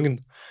helt lugn,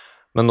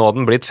 men nå hadde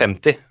han blitt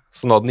 50,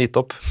 så nå hadde han gitt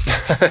opp.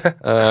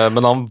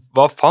 Men han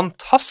var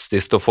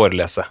fantastisk til å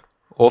forelese,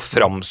 og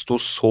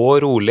framstod så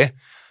rolig,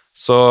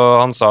 så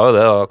han sa jo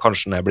det da,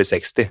 kanskje når jeg blir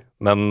 60,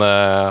 men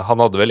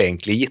han hadde vel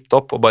egentlig gitt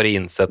opp og bare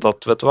innsett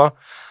at, vet du hva,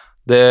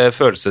 det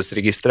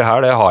følelsesregisteret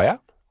her, det har jeg,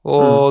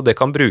 og det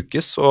kan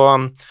brukes,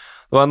 og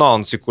det var en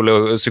annen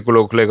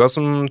psykologkollega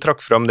som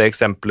trakk fram det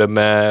eksempelet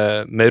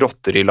med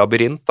rotter i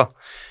labyrint. Da.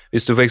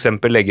 Hvis du for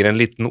eksempel legger en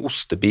liten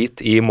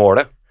ostebit i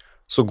målet,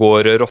 så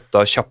går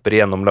rotta kjappere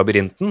gjennom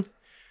labyrinten.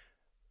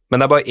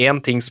 Men det er bare én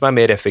ting som er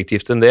mer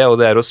effektivt enn det,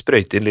 og det er å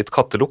sprøyte inn litt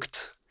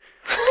kattelukt.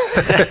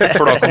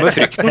 For da kommer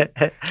frykten.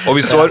 Og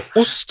hvis du har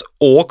ost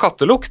og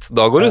kattelukt,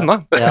 da går det unna.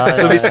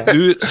 Så hvis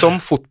du som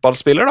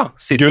fotballspiller da,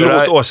 sitter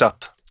der... Gulrot og kjepp.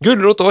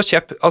 Gulrot og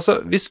kjepp.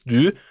 Altså, hvis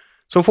du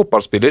som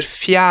fotballspiller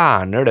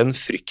fjerner den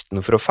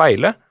frykten for å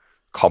feile,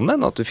 kan det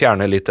at du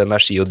fjerner litt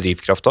energi og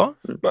drivkraft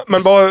også?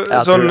 Men bare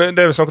sånn,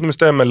 det vi snakket om i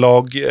sted med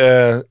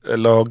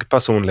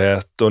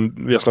lagpersonlighet, og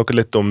vi har snakket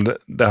litt om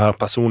det her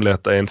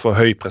personligheter innenfor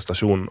høy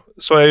prestasjon,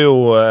 så er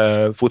jo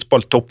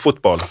fotball,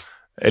 toppfotball,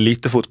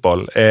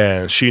 elitefotball,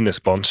 en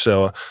kynisk bransje,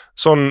 og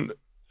sånn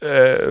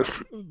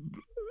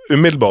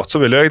umiddelbart så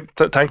vil jeg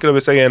tenke det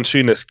hvis jeg er en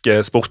kynisk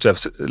sportssjef,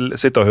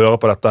 sitter og hører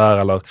på dette her,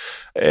 eller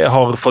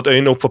har fått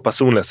øynene opp for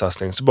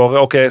personlighetstesting, så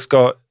bare, ok,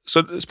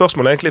 så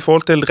spørsmålet er egentlig i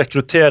forhold til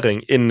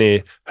rekruttering inn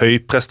i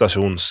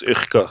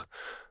høyprestasjonsyrker.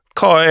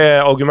 Hva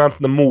er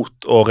argumentene mot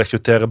å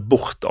rekruttere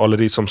bort alle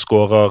de som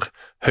scorer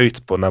høyt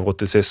på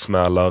nevrotisisme,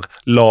 eller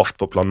lavt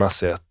på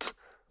planmessighet?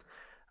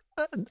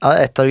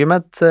 Et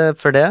argument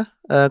for det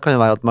kan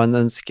jo være at man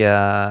ønsker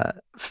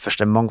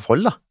først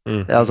mangfold da,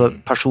 altså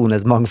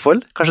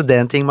personlighetsmangfold, kanskje det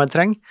er en ting man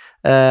trenger,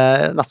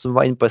 nesten som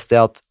var inne på et sted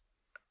at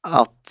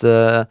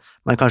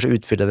man kanskje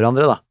utfyller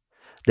hverandre da,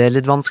 det er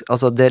litt vanskelig,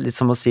 altså det er litt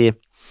som å si,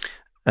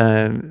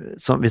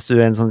 hvis du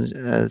er en sånn,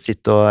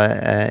 sitter og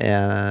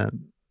er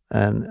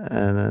en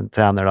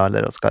trener da,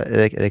 eller skal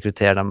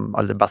rekruttere de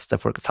aller beste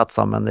folk, sette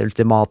sammen det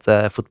ultimate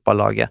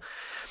fotballaget,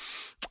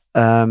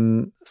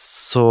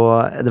 så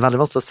er det veldig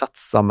vanskelig å sette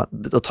sammen,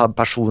 å ta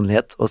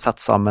personlighet og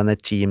sette sammen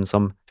et team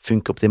som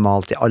funker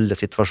optimalt i alle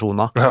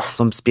situasjoner,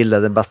 som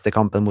spiller den beste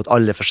kampen mot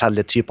alle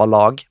forskjellige typer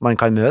lag man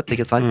kan møte,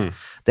 ikke sant?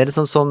 Det er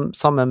liksom sånn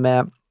samme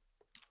med,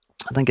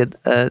 jeg tenker,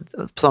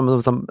 på samme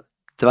som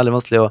det er veldig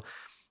vanskelig å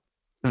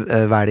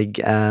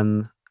velge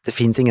det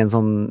finnes ingen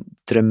sånn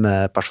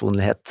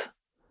drømmepersonlighet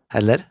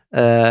heller,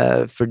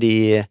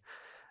 fordi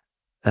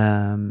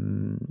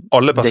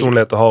alle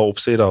personligheter har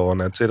oppsider og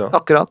nedsider.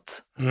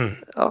 Akkurat.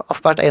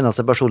 Hvert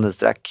eneste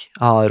personlighetstrekk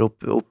har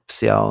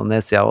oppsider og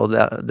nedsider, og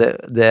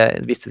det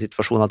visse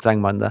situasjoner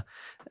trenger man det.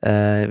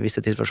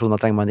 Visse situasjoner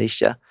trenger man det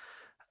ikke.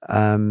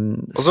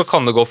 Og så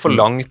kan det gå for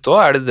langt også,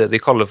 er det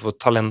de kaller for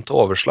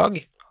talentoverslag?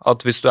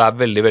 At hvis du er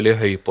veldig, veldig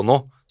høy på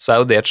noe, så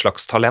er jo det et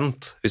slags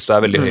talent. Hvis du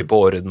er veldig høy på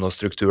orden og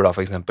struktur da,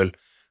 for eksempel.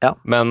 Ja.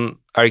 Men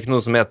er det ikke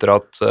noe som heter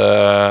at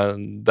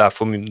det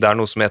er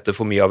noe som heter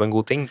for mye av en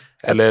god ting?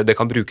 Eller det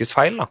kan brukes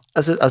feil, da?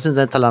 Jeg synes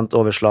en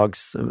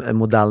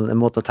talentoverslagsmodell,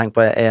 en måte å tenke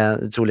på, er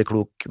en utrolig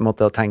klok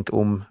måte å tenke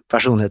om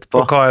personlighet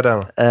på. Og hva er det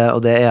da? Og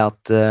det er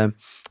at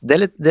det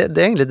er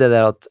egentlig det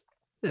der at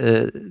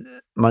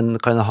man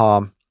kan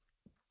ha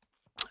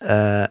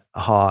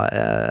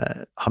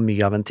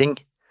mye av en ting,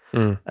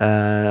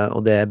 og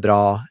det er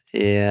bra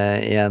i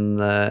en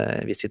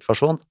viss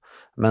situasjon,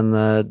 men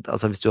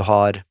altså hvis du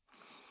har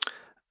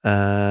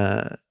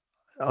det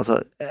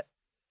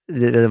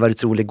å være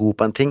utrolig god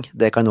på en ting,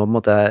 det kan også på en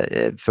måte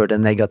føre til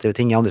negative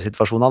ting i andre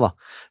situasjoner da.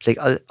 Slik,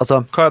 altså,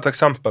 hva er et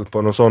eksempel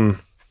på noe sånn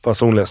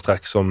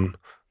personlighetstrekk som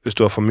hvis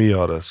du har for mye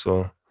av det,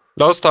 så...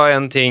 La oss ta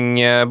en ting,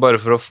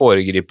 bare for å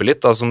foregripe litt,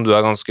 da, som du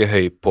er ganske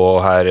høy på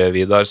her,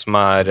 Vidar, som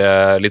er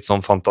litt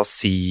sånn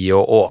fantasi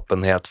og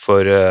åpenhet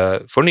for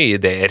nye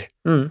ideer.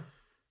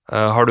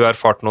 Har du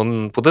erfart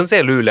noen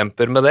potensielle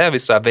ulemper med det,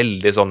 hvis du er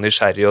veldig sånn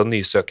nysgjerrig og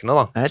nysøkende,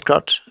 da? Helt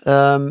klart.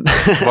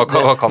 Hva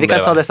kan vi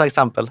kan ta det for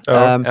eksempel.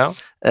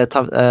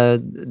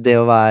 Det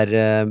å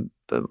være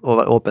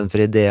åpen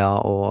for ideer,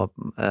 og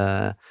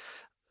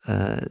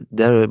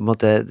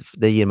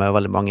det gir meg jo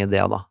veldig mange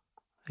ideer, da.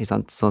 Ikke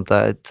sant? Sånn at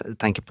jeg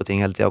tenker på ting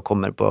hele tiden og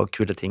kommer på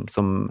kule ting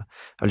som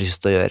jeg har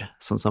lyst til å gjøre,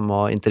 sånn som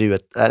å intervjue,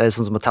 eller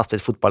sånn som å teste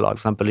et fotballag,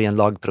 for eksempel i en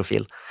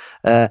lagprofil.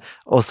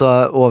 Og så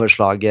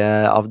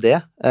overslaget av det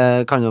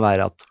kan jo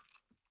være at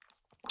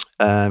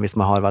hvis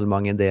man har veldig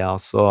mange ideer,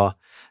 så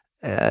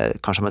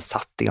kanskje man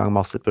setter i gang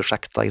masse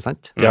prosjekter, ikke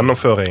sant?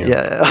 Gjennomføringen.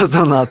 Ja,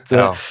 sånn at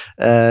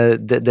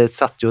det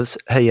setter jo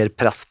høyere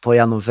press på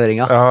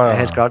gjennomføringen,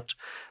 helt klart.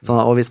 Sånn,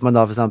 og hvis man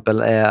da for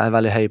eksempel er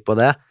veldig høy på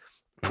det,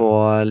 på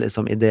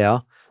liksom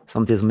ideer,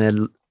 samtidig som er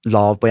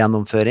lav på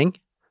gjennomføring,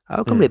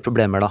 det kan bli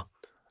problemer da.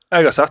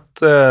 Jeg har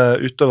sett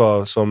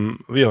utover som,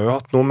 vi har jo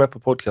hatt noe med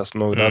på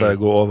podkasten også, der det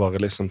går over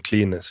liksom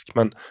klinisk,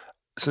 men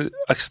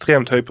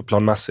ekstremt høy på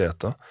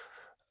planmessigheter.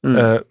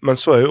 Men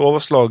så er jo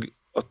overslag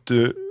at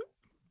du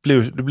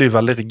du blir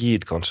veldig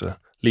rigid kanskje,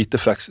 lite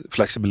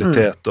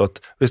fleksibilitet, og at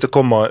hvis det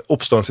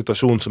oppstår en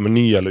situasjon som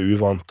ny eller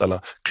uvant, eller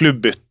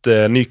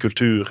klubbbytte, ny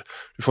kultur,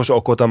 du får ikke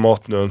akkurat den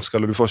maten du ønsker,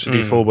 eller du får ikke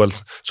de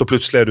forberedelsene, så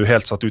plutselig du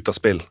helt satt ut av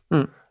spill.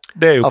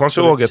 Det jo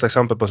kanskje også et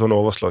eksempel på sånne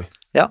overslag.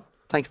 Ja,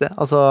 tenk det.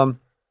 Altså,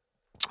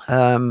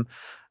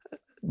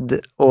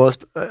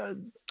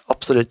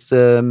 absolutt,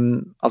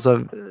 altså,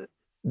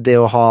 det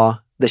å ha,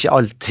 det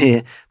er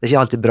ikke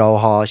alltid bra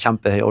å ha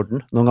kjempehøy orden.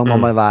 Noen ganger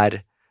må man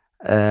være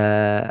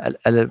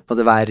eller må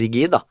det være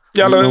rigid da.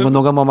 Ja, noen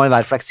ganger må man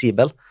være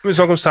fleksibel. Vi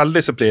snakker om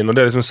selvdisiplin, og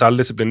det liksom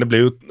selvdisiplin, det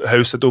blir jo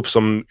hauset opp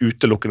som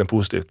utelukkende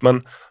positivt,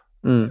 men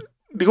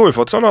det går jo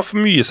for at sånn har for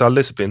mye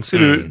selvdisiplin.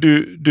 Så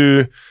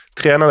du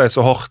trener deg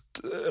så hardt,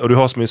 og du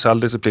har så mye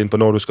selvdisiplin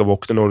på når du skal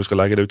våkne, når du skal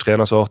legge deg, du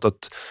trener så hardt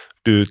at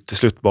du til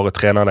slutt bare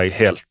trener deg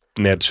helt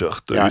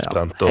nedkjørt og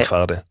utbrent og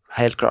ferdig.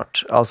 Helt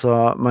klart.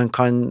 Altså, man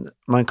kan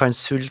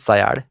sulte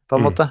seg ihjel, på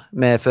en måte,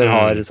 med for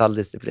hard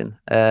selvdisiplin,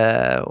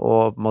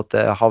 og på en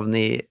måte havne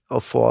i å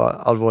få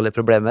alvorlige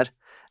problemer.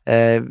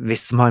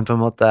 Hvis man på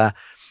en måte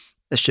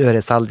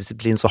kjører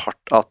selvdisiplin så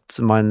hardt at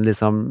man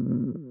liksom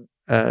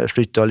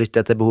slutter å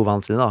lytte til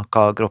behovene sine, da,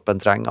 hva kroppen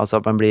trenger. Altså,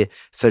 man blir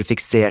for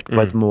fiksert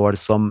på et mål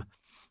som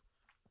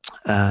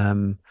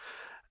man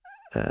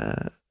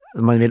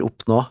vil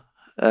oppnå.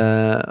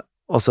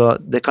 Og så,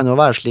 det kan jo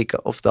være slik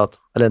ofte at,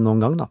 eller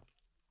noen gang da,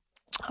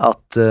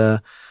 at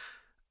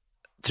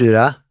tror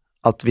jeg,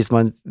 at hvis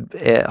man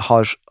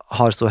har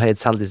så høyt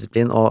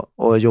selvdisiplin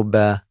og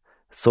jobber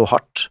så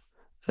hardt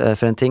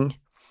for en ting,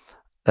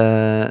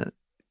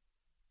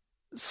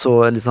 så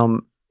liksom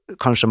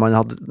kanskje man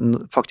hadde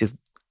faktisk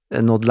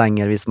nådd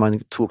lenger hvis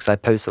man tok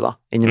seg pause da,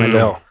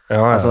 innimellom.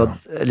 Altså,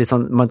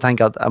 liksom, man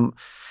tenker at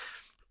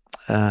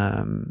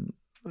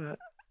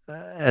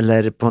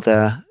eller på en måte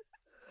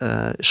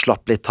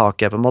slapp litt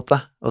taket på en måte,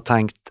 og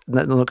tenkt,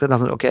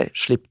 ok,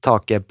 slipp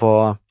taket på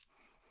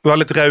Vær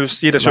litt raus,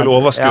 gi deg selv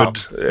overskudd.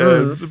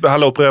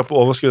 Heller operere på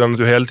overskudd enn at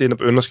du hele tiden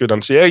på underskudd.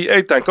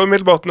 Jeg tenker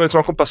umiddelbart når jeg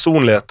snakker om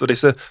personlighet, og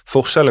disse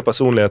forskjellige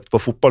personlighet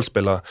på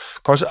fotballspillere,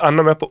 kanskje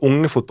enda mer på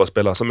unge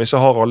fotballspillere, som ikke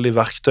har alle de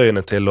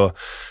verktøyene til å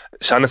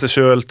kjenne seg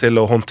selv,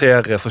 til å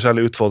håndtere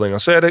forskjellige utfordringer,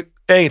 så det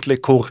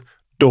egentlig hvor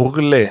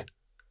dårlig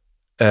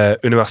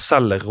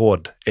universelle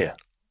råd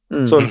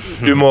Så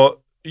du må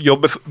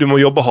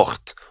jobbe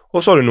hardt,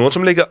 og så har du noen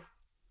som ligger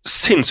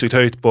sinnssykt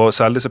høyt på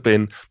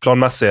selvdisiplin,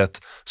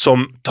 planmessighet,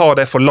 som tar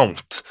det for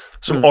langt,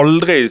 som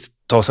aldri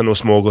tar seg noe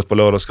smågodt på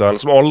lørdagskvelden,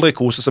 som aldri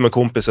koser seg med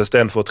kompiser i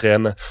stedet for å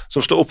trene,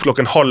 som står opp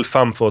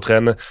 4:30 for å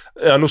trene,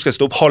 nå skal jeg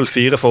stå opp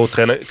 3:30 for å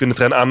kunne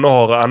trene enda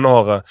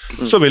hardere,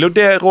 så vil jo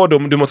det rådet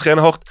om du må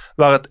trene hardt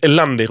være et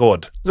elendig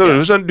råd.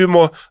 Så du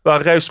må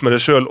være raus med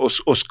deg selv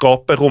og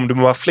skape rom, du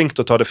må være flink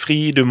til å ta det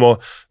fri, du må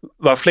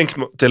være flink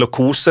til å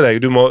kose deg,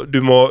 du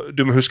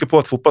må huske på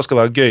at fotball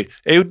skal være gøy.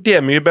 Jo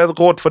det mye bedre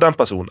råd for den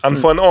personen, enn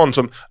for en annen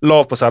som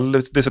lav på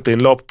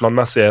selvdisiplin, lav på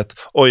planmessighet,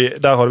 oi,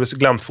 der hadde vi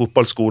glemt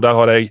fotballsko, der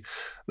hadde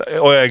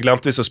jeg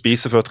glemte visst å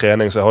spise før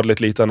trening, så jeg hadde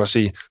litt lite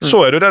energi. Så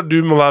det det, du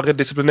må være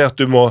disiplinert,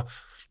 du må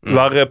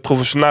være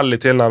profesjonell i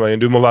tilnærmingen,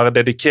 du må være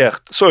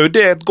dedikert. Så jo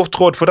det et godt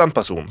råd for den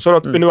personen. Sånn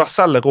at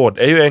universelle råd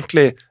jo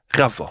egentlig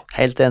ræva.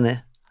 Helt enig.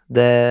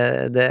 Det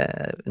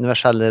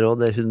universelle råd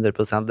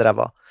 100%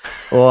 ræva.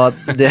 Og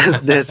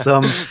det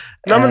som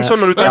Nei, men sånn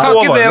når du tenker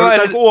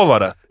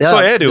over det, så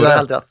det jo du det.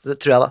 Helt rett, det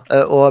tror jeg da.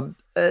 Og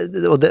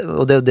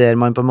det jo der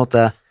man på en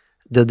måte,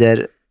 det jo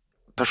der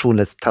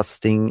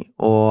personlighetstesting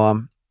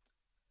og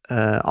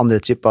andre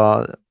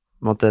typer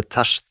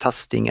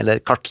testing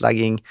eller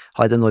kartlegging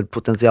har et enormt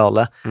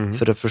potensiale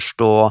for å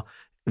forstå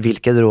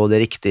hvilket råd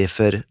riktig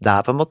for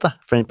deg på en måte.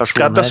 For den personen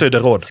Skreddersydde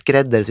råd.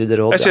 Skreddersydde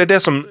råd, ikke det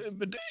som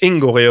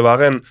inngår i å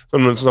være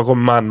når man snakker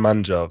om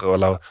man-manager,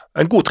 eller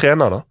en god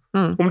trener da.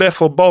 Om det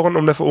for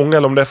barn, om det for unge,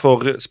 eller om det for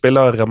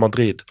spillere i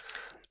Madrid.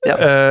 Det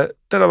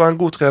å være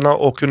en god trener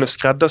og kunne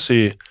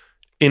skreddersy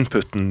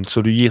inputen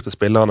som du gir til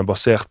spillerne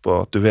basert på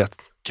at du vet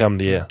hvem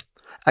de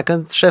Jeg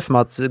kan se for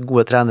meg at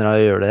gode trenere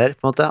gjør det her,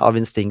 på en måte, av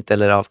instinkt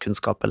eller av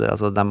kunnskap, eller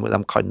altså,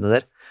 de kan det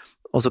der.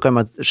 Og så kan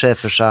man se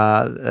for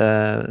seg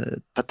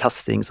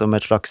testing som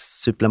et slags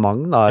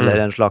supplement, da,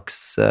 eller en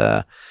slags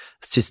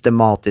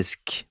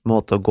systematisk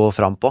måte å gå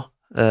fram på,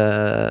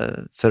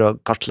 for å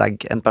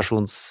kartlegge en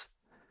persons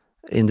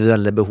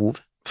individuelle behov.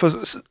 For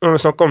når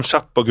vi snakker om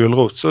kjepp og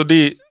gulrot, så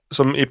de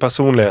som i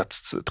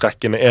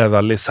personlighetstrekkene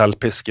veldig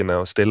selvpiskende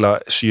og stiller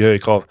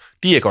skyhøye krav,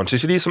 de kanskje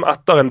ikke de som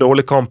etter en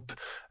dårlig kamp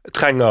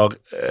trenger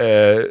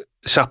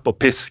kjepp og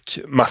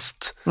pisk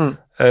mest.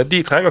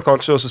 De trenger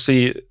kanskje også si,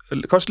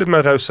 kanskje litt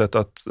mer raushet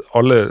at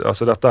alle,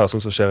 altså dette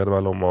sånn som skjer i det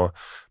mellom,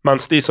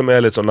 mens de som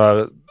litt sånn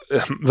der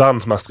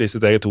verdensmestre i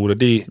sitt eget hode,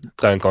 de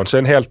trenger kanskje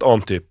en helt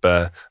annen type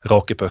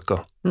rake pukker.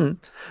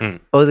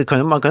 Og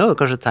man kan jo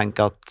kanskje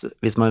tenke at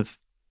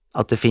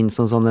at det finnes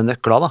sånne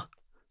nøkler da,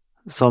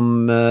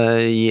 som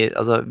gir,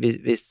 altså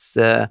hvis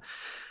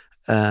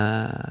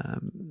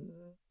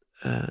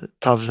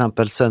ta for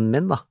eksempel sønnen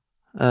min da,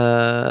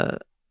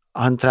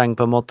 han trenger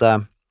på en måte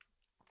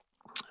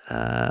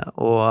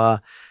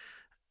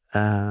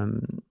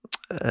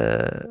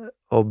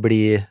å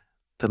bli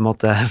på en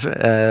måte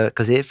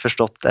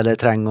forstått, eller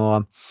trenger å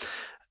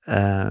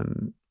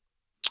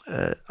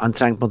han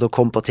trenger på en måte å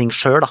komme på ting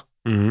selv da.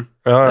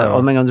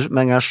 Og med en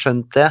gang jeg har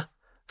skjønt det,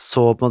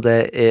 så på en måte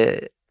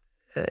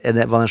var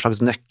det en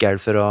slags nøkkel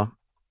for å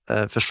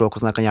forstå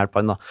hvordan jeg kan hjelpe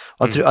han da.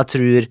 Og jeg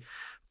tror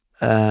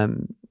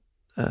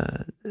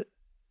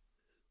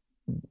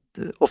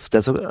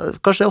ofte,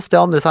 kanskje ofte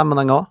i andre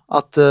sammenhenger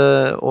også,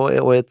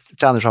 og i et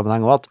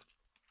trenersammenheng også, at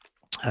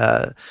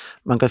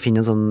man kan finne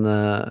en sånn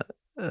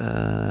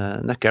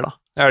nøkkel da.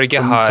 Er det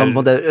ikke som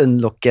må det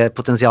unlocke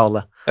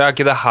potensialet. Er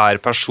ikke det her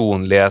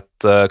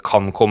personlighet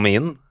kan komme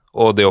inn,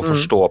 og det å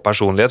forstå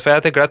personlighet? For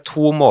jeg tenker det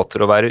 2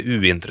 måter å være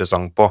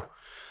uinteressant på.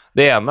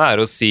 Det ene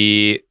å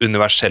si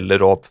universelle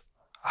råd.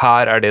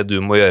 Her det du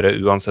må gjøre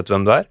uansett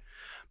hvem du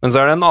Men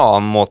så det en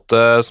annen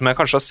måte som jeg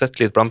kanskje har sett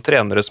litt blant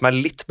trenere som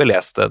litt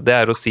beleste.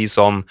 Det å si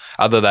sånn,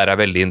 ja, det der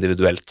veldig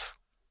individuelt.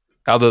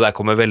 Ja, det der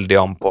kommer veldig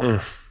an på.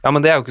 Ja,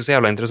 men det jo ikke så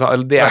jævla interessant,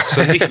 eller det ikke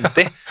så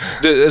nyttig.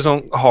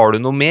 Sånn, har du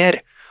noe mer?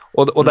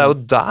 Og det jo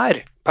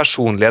der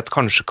personlighet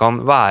kanskje kan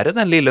være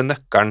den lille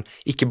nøkkelen,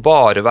 ikke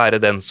bare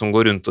være den som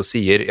går rundt og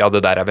sier, ja,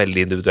 det der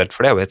veldig individuelt,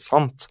 for det jo helt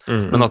sant,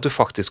 men at du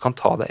faktisk kan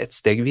ta det et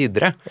steg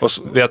videre.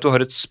 Ved at du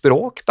har et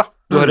språk, da.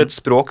 Du har et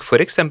språk,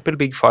 for eksempel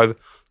Big Five,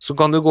 så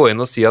kan du gå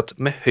inn og si at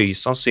med høy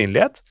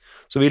sannsynlighet,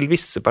 så vil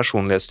visse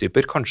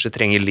personlighetstyper kanskje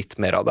trenge litt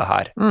mer av det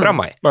her fra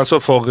meg. Men så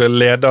for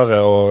ledere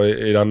og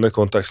i denne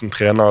konteksten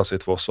trenere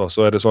sitt forsvar,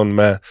 så det sånn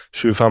med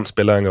 25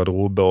 spillere i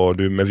garderobe,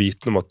 og du med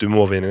viten om at du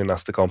må vinne de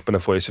neste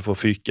kampene for å ikke få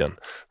fyken,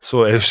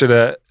 så jo ikke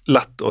det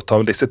lett å ta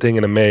disse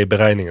tingene med i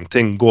beregningen.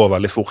 Ting går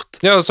veldig fort.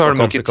 Ja, og så har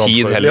de ikke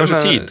tid heller.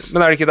 Men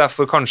det ikke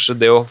derfor kanskje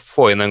det å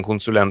få inn en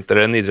konsulent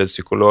eller en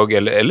idrettspsykolog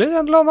eller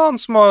en eller annen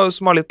som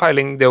har litt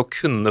peiling, det å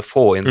kunne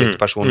få inn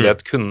litt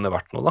personlighet kunne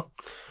vært noe da?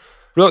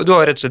 Du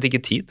har rett og slett ikke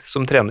tid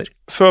som trener.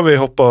 Før vi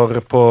hopper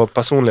på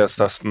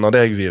personlighetstesten av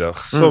deg, Vidar,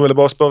 så vil jeg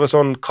bare spørre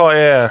sånn, hva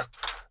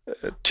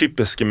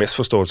typiske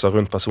misforståelser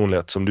rundt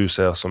personlighet som du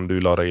ser, som du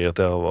lar deg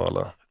irritere over,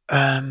 eller?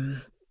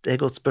 Det et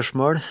godt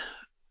spørsmål.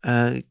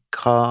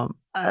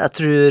 Jeg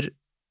tror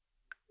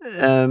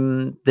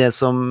det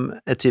som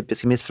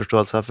typiske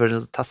misforståelser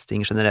for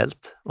testing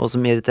generelt, og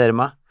som irriterer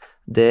meg,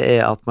 det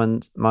at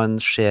man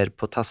ser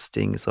på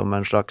testing som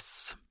en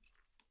slags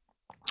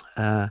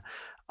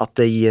at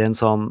det gir et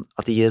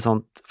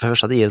sånt, for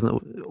først at det gir et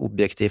sånt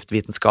objektivt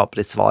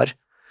vitenskapelig svar,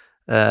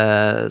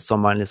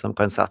 som man liksom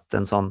kan sette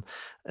en sånn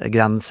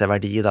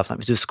grenseverdi, da.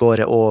 Hvis du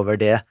scorer over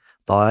det,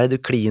 da du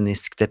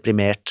klinisk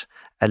deprimert,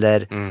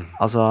 eller,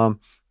 altså,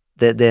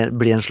 det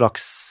blir en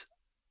slags,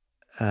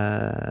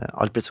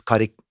 alt blir så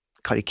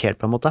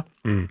karikert på en måte,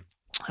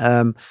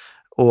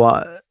 og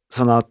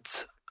sånn at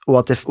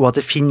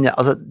det finner,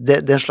 altså,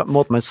 det en slags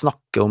måte man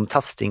snakker om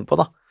testing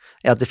på da,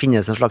 at det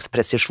finnes en slags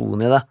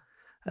presisjon i det,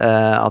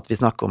 at vi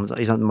snakker om,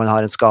 man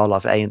har en skala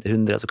fra 1 til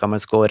 100, så kan man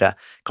score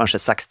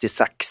kanskje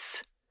 66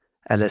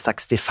 eller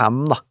 65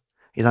 da,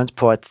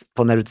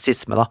 på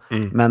neurotisisme da,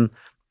 men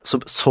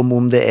som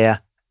om det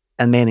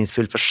en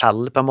meningsfull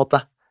forskjell på en måte,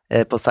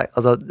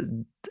 altså,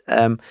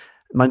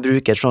 man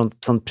bruker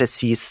sånn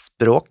presis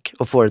språk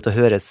og får det til å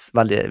høres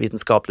veldig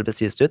vitenskapelig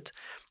presist ut,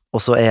 og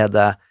så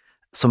det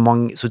så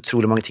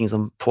utrolig mange ting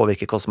som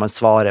påvirker hvordan man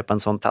svarer på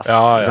en sånn test.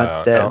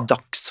 Det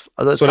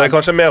så det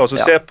kanskje mer å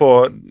se på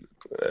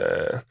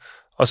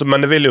altså,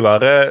 men det vil jo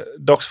være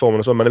dagsformen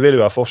og sånn, men det vil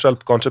jo være forskjell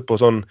kanskje på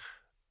sånn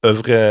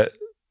øvre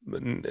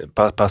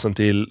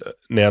persentil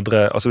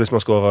nedre, altså hvis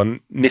man skårer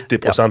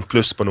 90%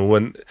 pluss på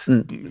noen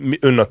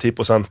under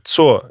 10%,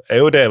 så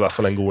jo det i hvert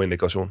fall en god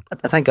indikasjon.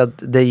 Jeg tenker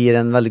at det gir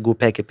en veldig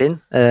god pekepinn,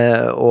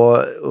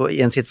 og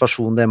i en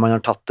situasjon der man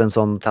har tatt en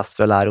sånn test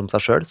for å lære om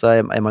seg selv, så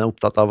man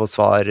opptatt av å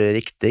svare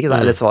riktig,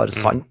 eller svare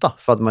sant da,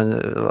 for at man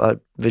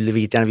vil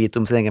gjerne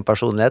vite om sin egen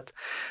personlighet,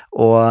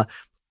 og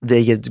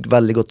det gir et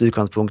veldig godt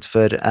utgangspunkt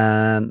for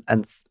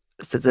et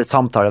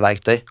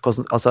samtaleverktøy,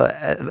 altså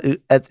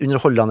et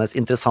underholdende,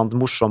 interessant,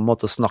 morsom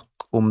måte å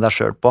snakke om deg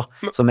selv på,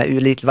 som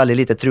veldig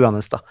lite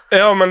truende da.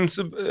 Ja, men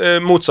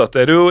motsatt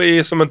det jo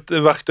som et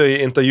verktøy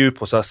i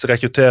intervjuprosess,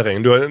 rekruttering.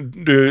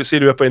 Du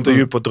sier du på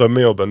intervju på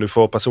drømmejobben, du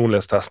får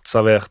personlighetstest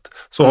servert,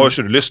 så har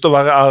ikke du lyst til å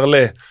være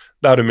ærlig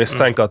der du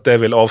mistenker at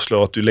det vil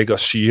avsløre at du ligger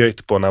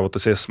skyhøyt på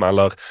nevrotisisme,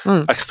 eller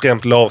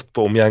ekstremt lavt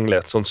på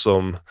omgjengelighet, sånn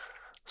som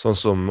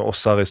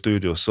oss her i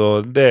studio, så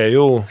det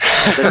jo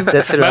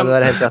det tror jeg du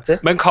helt rett i.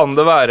 Men kan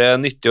det være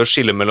nyttig å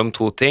skille mellom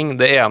 2 ting?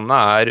 Det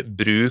ene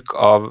bruk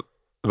av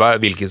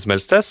hvilken som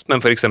helst test,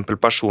 men for eksempel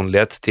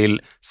personlighet til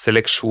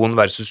seleksjon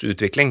versus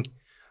utvikling.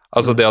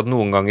 Altså det at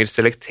noen ganger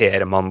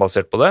selekterer man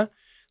basert på det,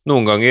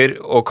 noen ganger,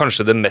 og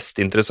kanskje det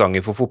mest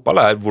interessante for fotball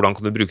hvordan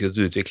kan du bruke det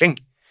til utvikling?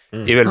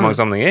 I veldig mange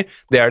sammenhenger.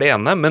 Det det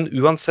ene, men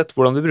uansett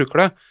hvordan du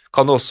bruker det,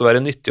 kan det også være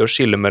nyttig å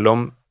skille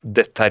mellom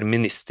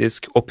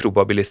deterministisk og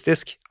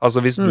probabilistisk. Altså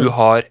hvis du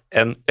har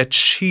et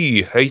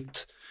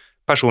skyhøyt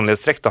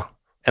personlighetstrekk da,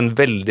 en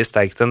veldig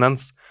sterk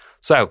tendens,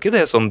 så jo ikke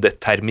det sånn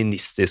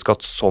deterministisk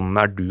at sånn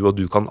du, og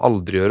du kan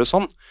aldri gjøre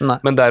sånn. Nei.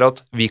 Men det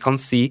at vi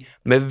kan si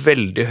med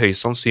veldig høy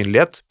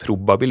sannsynlighet,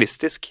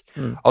 probabilistisk,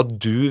 at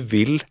du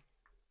vil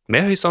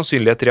med høy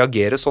sannsynlighet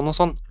reagere sånn og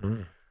sånn.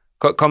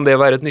 Kan det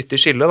være et nyttig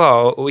skille da,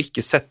 å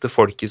ikke sette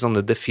folk i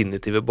sånne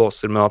definitive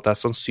båser, men at det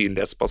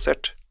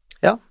sannsynlighetsbasert?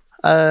 Ja,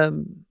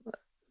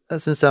 jeg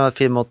synes det en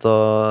fin måte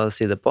å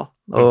si det på,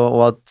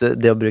 og at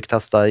det å bruke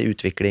tester i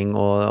utvikling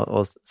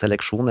og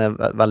seleksjon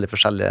veldig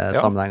forskjellige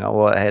sammenhenger,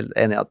 og jeg helt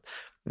enig i at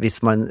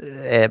hvis man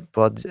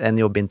på en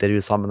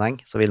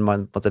jobbintervju-sammenheng, så vil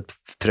man på en måte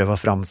prøve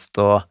å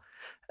framstå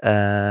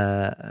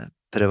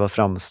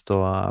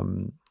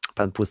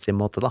på en positiv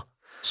måte da.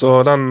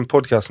 Så den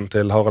podcasten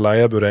til Harald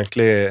Eie burde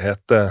egentlig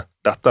hete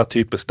 «Dette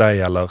typisk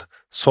deg», eller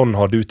 «Sånn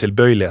har du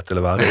tilbøyelighet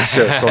til å være»,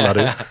 ikke «Sånn er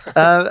du».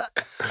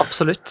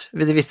 Absolutt.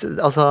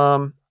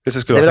 Altså,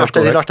 Hvis det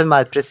ville vært en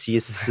mer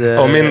presis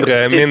og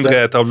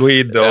mindre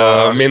tabloid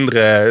og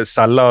mindre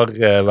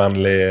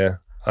selgervennlig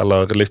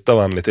eller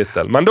lyttervennlig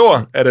titel. Men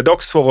da det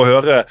dags for å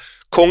høre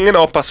kongen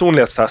av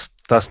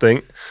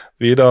personlighetstesting,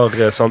 Vidar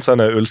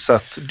Sandsaunet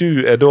Ulset.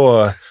 Du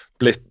da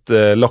blitt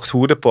lagt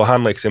hodet på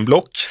Henrik sin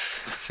blokk.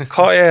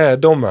 Hva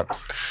dommen?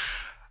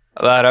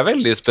 Det her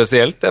veldig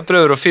spesielt. Jeg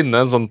prøver å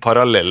finne en sånn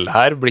parallell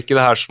her. Blir ikke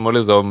det her som å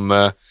liksom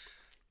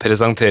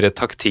presentere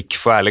taktikk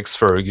for Alex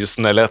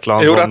Ferguson eller et eller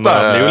annet sånt? Jo,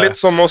 dette jo litt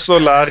som også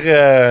å lære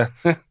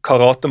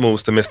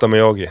karatemos til Mr.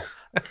 Miyagi.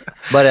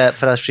 Bare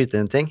for å skyte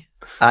en ting.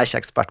 Jeg ikke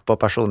ekspert på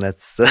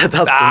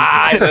personlighetstesting.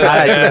 Nei, jeg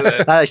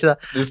er ikke det.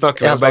 Du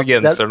snakker med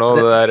bergenser nå.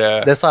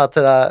 Det sa jeg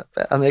til deg,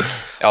 Henrik.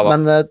 Ja,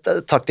 men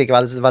taktikk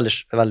veldig,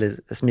 veldig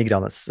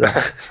smigrende.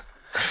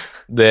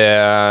 Det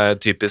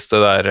typisk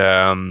det der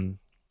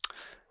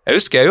Jeg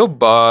husker jeg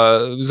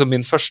jobbet liksom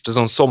min første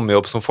sånn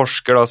sommerjobb som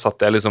forsker. Da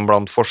satt jeg liksom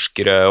blant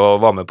forskere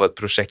og var med på et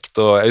prosjekt,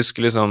 og jeg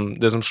husker liksom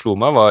det som slo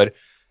meg var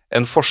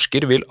en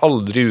forsker vil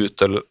aldri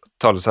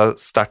uttale seg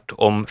sterkt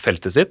om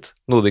feltet sitt,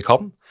 noe de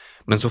kan,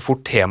 men så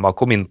fort temaet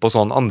kom inn på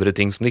sånne andre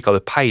ting som de ikke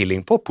hadde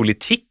peiling på,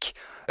 politikk.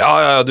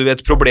 Ja, du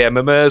vet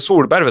problemet med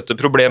Solberg, vet du,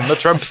 problemet med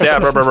Trump, det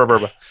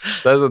blablabla.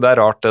 Det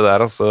rart det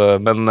der, altså.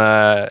 Men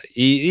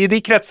i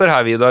de kretser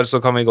her, Vidar,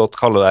 så kan vi godt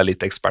kalle deg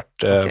litt ekspert,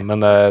 okay. Men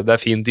det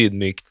fint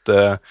ydmyk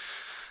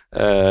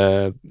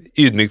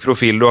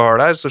profil du har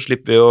der, så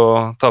slipper vi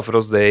å ta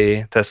for oss det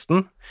i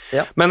testen.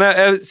 Ja. Men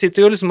jeg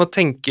sitter jo liksom og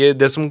tenker,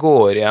 det som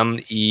går igjen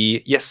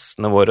i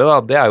gjestene våre da,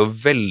 det jo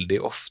veldig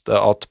ofte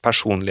at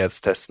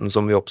personlighetstesten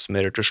som vi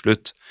oppsummerer til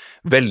slutt,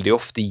 veldig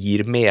ofte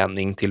gir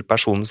mening til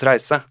personens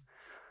reise.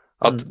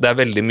 At det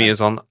veldig mye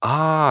sånn,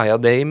 ja,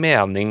 det gir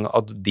mening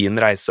at din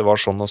reise var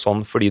sånn og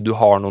sånn, fordi du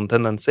har noen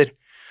tendenser.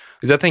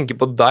 Hvis jeg tenker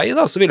på deg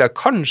da, så vil jeg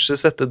kanskje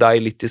sette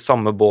deg litt i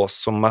samme bås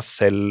som meg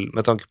selv,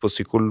 med tanke på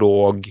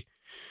psykolog,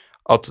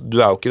 at du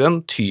jo ikke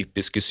den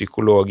typiske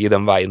psykolog i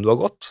den veien du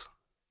har gått.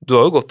 Du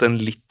har jo gått en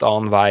litt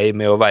annen vei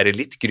med å være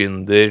litt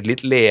gründer,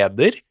 litt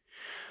leder,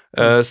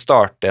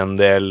 starte en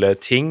del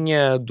ting,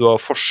 du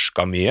har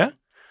forsket mye,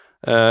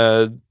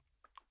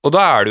 og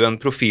da det jo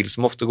en profil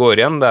som ofte går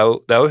igjen, det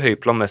jo høy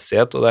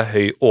planmessighet, og det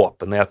høy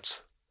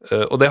åpenhet,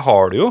 og det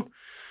har du jo.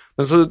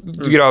 Men så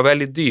graver jeg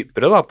litt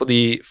dypere da, på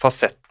de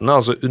fasettene,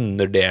 altså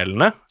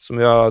underdelene,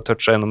 som vi har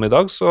touchet gjennom i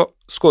dag, så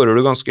scorer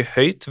du ganske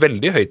høyt,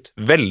 veldig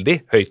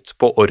høyt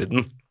på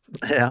orden.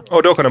 Ja.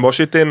 Og da kan jeg bare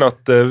skyte inn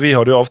at vi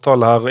hadde jo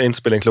avtale her,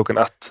 innspilling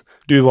 1:00.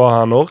 Du var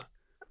her når?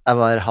 Jeg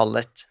var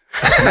 12:30.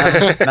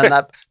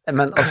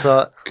 Men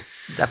altså,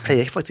 jeg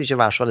pleier faktisk ikke å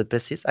være så litt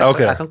presis.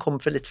 Jeg kan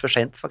komme litt for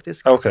sent,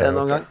 faktisk,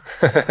 noen gang.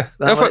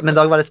 Men i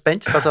dag var jeg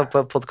spent, for jeg så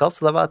på podcast,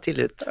 så da var jeg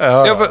tidlig ut.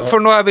 Ja,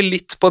 for nå vi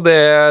litt på det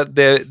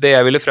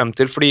jeg ville frem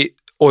til, fordi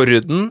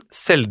orden,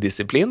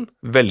 selvdisiplin,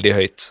 veldig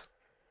høyt.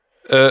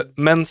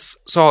 Mens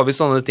så har vi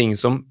sånne ting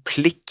som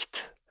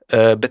plikt,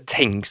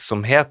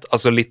 betenksomhet,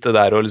 altså litt det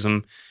der å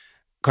liksom,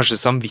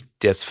 kanskje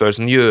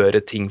samvittighetsfølelsen,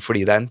 gjøre ting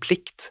fordi det en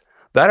plikt.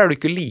 Der du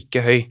ikke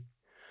like høy.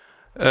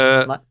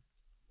 Nei.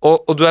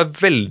 Og du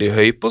veldig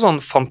høy på sånn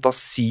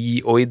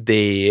fantasi og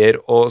ideer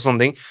og sånne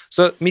ting.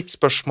 Så mitt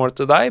spørsmål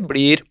til deg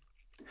blir,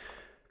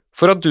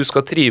 for at du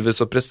skal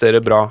trives og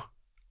prestere bra,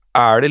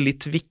 det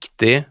litt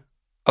viktig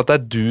at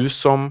det du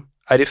som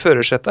i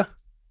førersetet?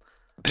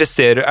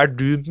 Presterer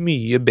du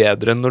mye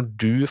bedre når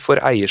du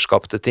får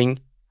eierskap til ting,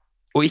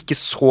 og ikke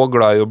så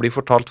glad i å bli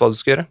fortalt hva du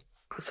skal gjøre?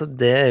 Så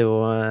det jo,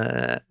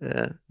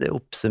 det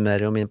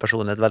oppsummerer jo min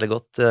personlighet veldig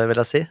godt, vil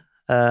jeg si.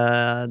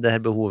 Det her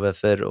behovet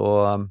for å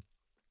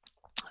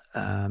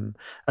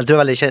jeg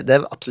tror veldig,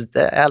 det absolutt,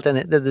 jeg helt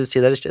enig, det du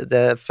sier,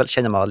 det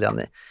kjenner meg veldig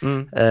igjen i.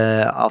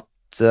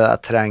 At jeg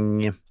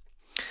trenger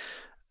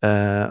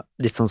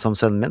litt sånn som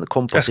sønnen min,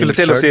 kom på jeg skulle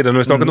til å si det,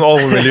 når vi snakket om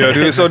arvemiljø,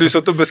 du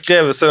satt og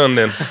beskrevet sønnen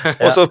din,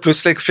 og så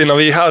plutselig finner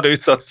vi her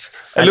ut at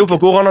jeg lurer på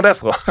hvor han har det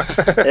fra.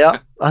 Ja,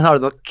 han har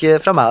det nok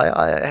fra meg,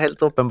 ja, helt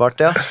åpenbart,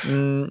 ja.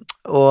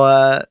 Og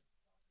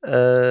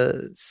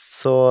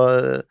så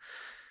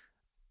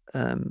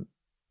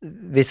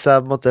hvis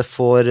jeg på en måte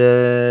får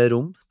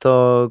rom til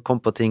å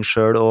komme på ting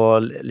selv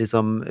og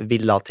liksom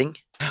ville ha ting,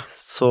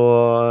 så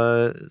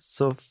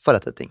får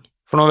jeg til ting.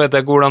 For nå vet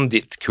jeg ikke hvordan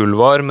ditt kull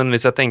var, men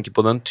hvis jeg tenker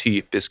på den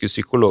typiske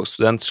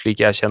psykologstudent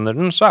slik jeg kjenner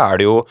den, så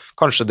det jo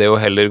kanskje det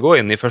å heller gå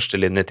inn i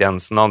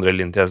førstelinjetjenesten,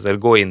 andrelinjetjenesten, eller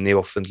gå inn i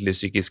offentlig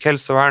psykisk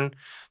helsevern,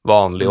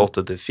 vanlig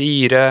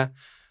 8-4,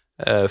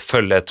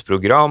 følge et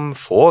program,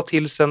 få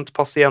tilsendt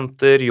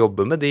pasienter,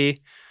 jobbe med de.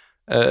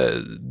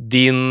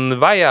 Din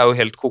vei jo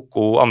helt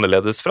koko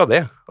annerledes fra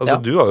det. Altså,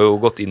 du har jo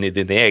gått inn i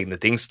dine egne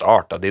ting,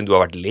 startet din, du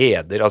har vært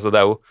leder, altså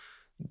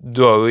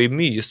du har jo i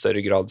mye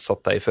større grad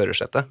satt deg i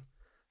førersetet.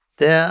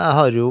 Det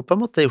har jo på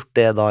en måte gjort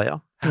det da, ja.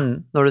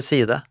 Når du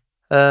sier det.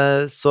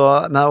 Men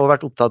jeg har også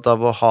vært opptatt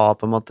av å ha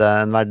på en måte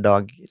en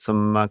hverdag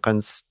som jeg kan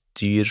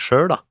styre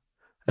selv, da.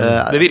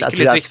 Det virker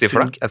litt viktig for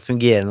deg. Jeg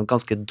fungerer nok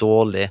ganske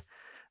dårlig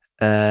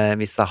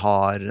hvis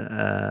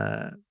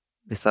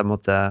jeg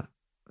måtte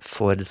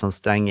får litt sånn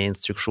strenge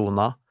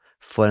instruksjoner,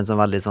 får en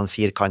sånn veldig sånn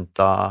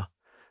firkantet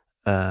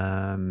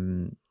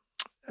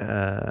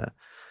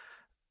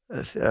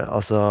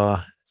altså...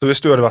 Så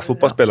hvis du hadde vært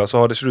fotballspiller,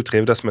 så hadde ikke du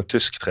trivdes med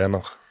tysk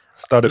trener?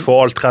 Der du får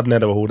alt tredd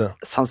nedover hodet?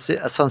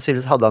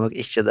 Sannsynligvis hadde jeg nok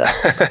ikke det.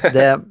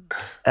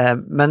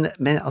 Men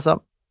altså,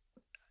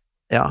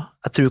 ja,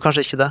 jeg tror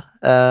kanskje ikke det.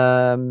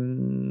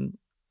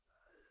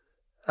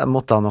 Jeg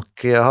måtte nok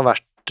ha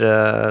vært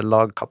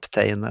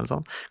lagkaptein eller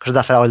sånn. Kanskje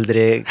derfor jeg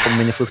aldri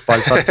kom inn i fotball.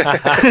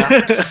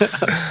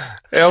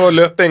 Ja, og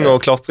løping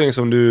og klatring,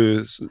 som du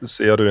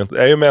sier, du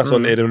jo mer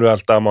sånn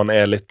individuelt, der man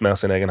litt mer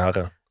sin egen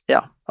herre.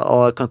 Ja,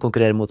 og jeg kan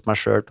konkurrere mot meg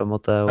selv på en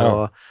måte,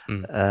 og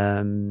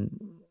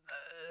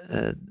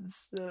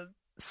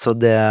så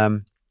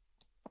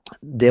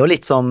det jo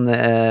litt sånn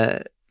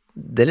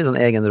det litt sånn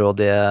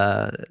egenrådige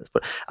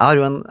sport. Jeg har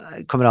jo en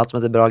kamerat som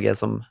heter Brage,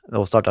 som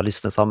vi startet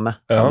Lysne sammen med,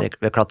 som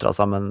vi klatret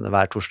sammen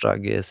hver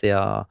torsdag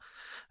siden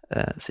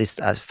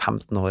sist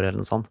 15 år eller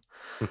noe sånt.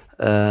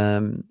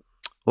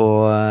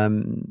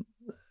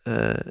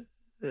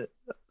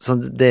 Så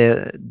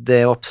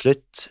det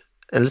absolutt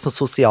litt sånn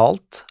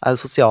sosialt, jeg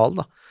jo sosial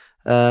da,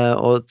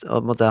 og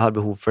måtte jeg har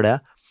behov for det.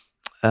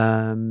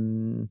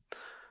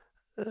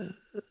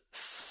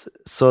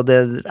 Så det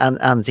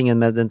ene tingen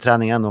med den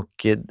treningen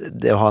nok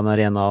det å ha en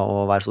arena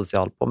å være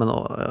sosial på,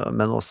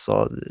 men også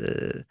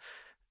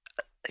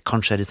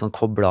kanskje litt sånn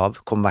koble av,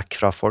 komme vekk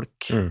fra folk.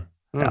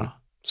 Ja.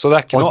 Så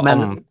det ikke noe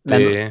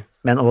anti...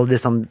 Men også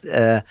liksom,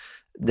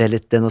 det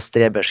litt noe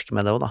strebersk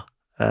med det også da.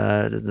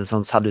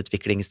 Sånn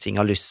selvutviklingsting,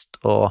 har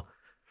lyst og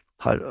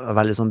har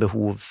veldig sånn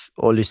behov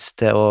og lyst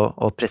til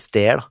å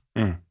prestere da.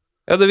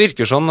 Ja, det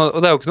virker sånn, og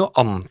det jo ikke noe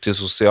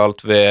antisosialt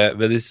ved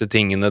disse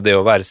tingene, det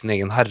å være sin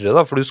egen herre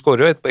da, for du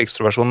skårer jo et på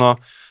ekstroversjon, og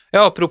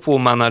ja, apropos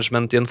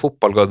management i en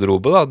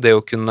fotballgarderobe da, det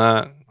å kunne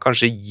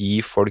kanskje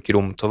gi folk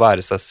rom til å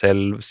være seg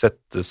selv,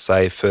 sette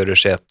seg i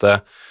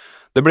førersetet.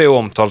 Det ble jo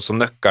omtalt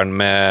som nøkkelen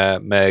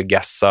med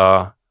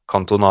Gassa,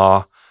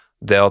 Cantona,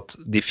 det at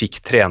de fikk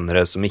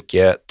trenere som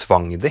ikke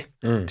tvang de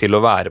til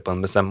å være på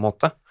en bestemt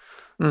måte.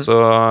 Så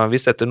vi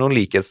setter noen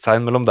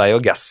likhetstegn mellom deg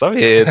og Gassa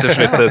til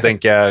slutt,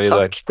 tenker jeg,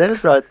 Vidar. Takk,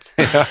 det bra ut.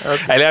 Ja.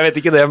 Eller jeg vet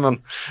ikke det,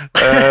 men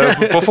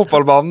på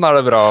fotballbanen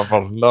det bra i hvert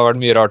fall. Det har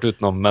vært mye rart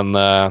utenom,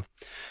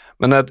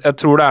 men jeg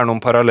tror det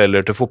noen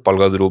paralleller til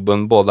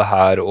fotballgarderoben både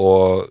her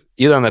og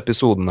i denne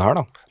episoden her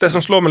da. Det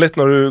som slår meg litt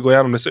når du går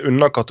gjennom disse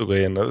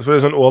underkategoriene, for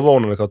det sånn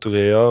overordnede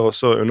kategorier, og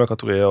så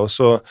underkategorier, og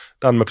så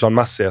den med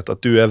planmessighet,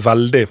 at du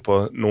veldig på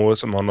noe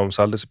som handler om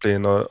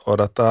selvdisiplin og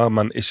dette her,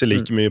 men ikke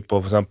like mye på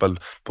for eksempel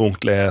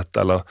punktlighet,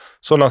 eller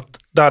sånn at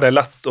der det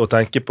lett å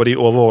tenke på de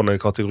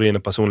overordnede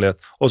kategoriene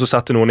personlighet, og så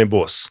sette noen i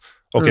bås.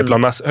 Ok,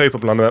 høy på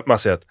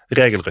planmessighet,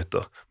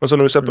 regelrytter. Men så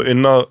når du ser på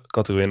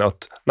underkategoriene,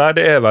 at nei,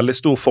 det veldig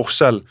stor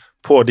forskjell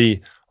på de,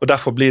 og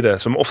derfor blir det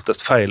som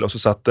oftest feil å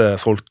sette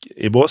folk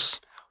i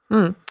bås.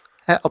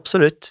 Ja,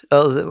 absolutt.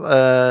 Altså,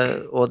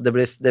 og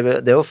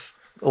det jo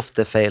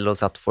ofte feil å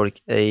sette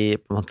folk i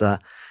på en måte,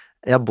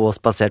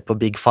 bås basert på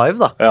Big Five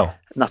da. Ja.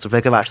 Nettopp for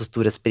det kan være så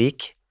store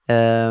sprik.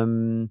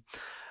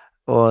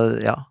 Og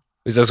ja.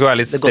 Hvis jeg skal være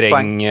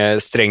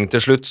litt streng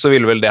til slutt, så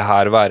vil vel det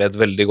her være et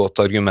veldig godt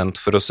argument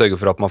for å sørge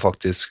for at man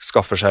faktisk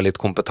skaffer seg litt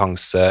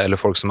kompetanse, eller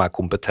folk som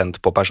kompetent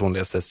på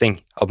personlighetstesting.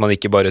 At man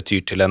ikke bare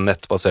tyr til en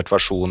nettbasert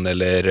versjon,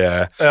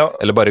 eller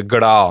bare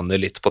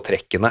glaner litt på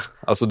trekkene.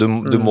 Altså, du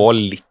må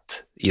litt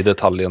i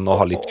detaljen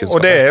og ha litt kunnskap.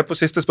 Og det på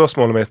siste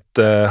spørsmålet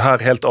mitt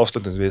her helt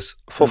avslutningsvis.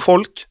 For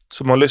folk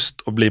som har lyst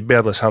å bli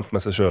bedre kjent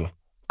med seg selv,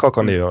 hva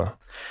kan de gjøre?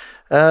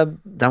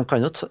 De kan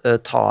jo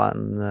ta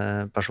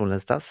en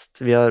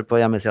personlighetstest. Vi har på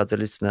hjemmesida til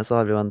Lysne, så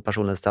har vi jo en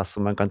personlighetstest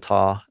som man kan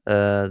ta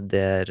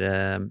der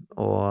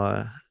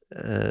og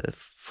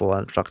få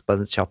en slags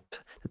bare en kjapp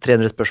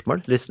 300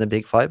 spørsmål, Lysne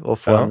Big Five, og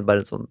få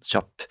bare en sånn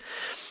kjapp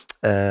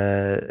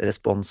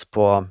respons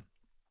på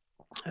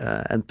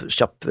en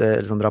kjapp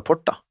liksom,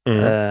 rapport da,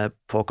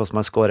 på hvordan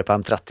man scorer på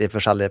de 30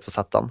 forskjellige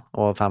fasettene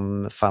og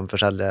 5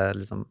 forskjellige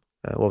liksom,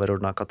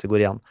 overordnede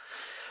kategoriene.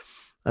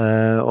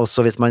 Og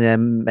så hvis man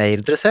mer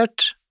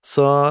interessert,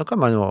 så kan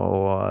man jo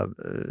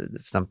for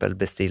eksempel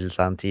bestille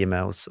seg en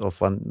time og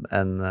få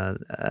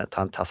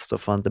ta en test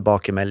og få en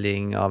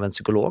tilbakemelding av en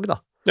psykolog da.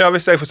 Ja,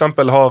 hvis jeg for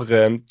eksempel har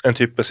en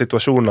type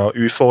situasjoner,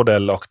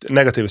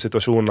 negative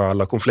situasjoner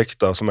eller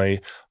konflikter som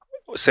jeg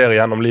ser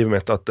gjennom livet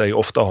mitt at jeg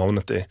ofte har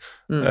havnet i,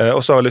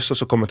 og så har jeg lyst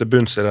til å komme til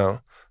bunns i det,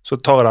 så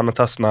tar jeg denne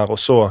testen her, og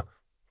så,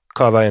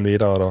 hva veien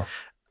videre da?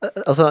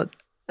 Altså,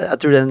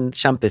 jeg tror det en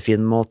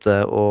kjempefin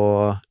måte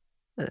å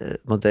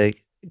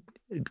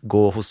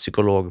gå hos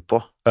psykolog på,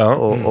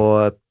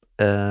 og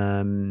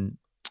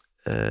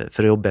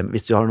for å jobbe,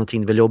 hvis du har noen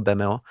ting du vil jobbe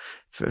med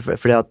også,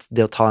 fordi at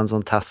det å ta en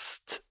sånn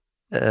test,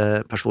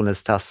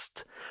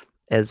 personlighetstest,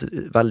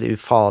 veldig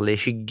ufarlig,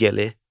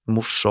 hyggelig,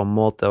 morsom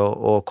måte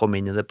å komme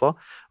inn i det på,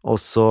 og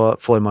så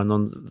får man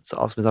noen,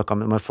 som vi snakket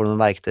om, man får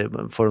noen verktøy,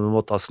 man får noen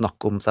måter å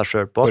snakke om seg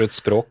selv på. For et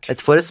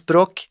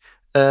språk.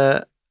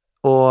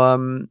 Og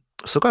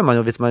så kan man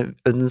jo, hvis man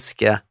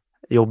ønsker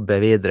jobbe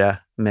videre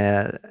med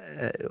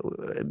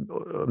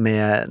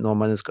noe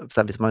man ønsker,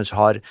 hvis man ikke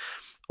har,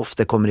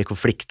 ofte kommer i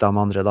konflikter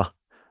med andre da,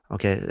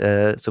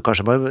 så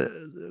kanskje bare,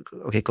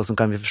 hvordan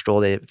kan vi forstå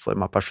det i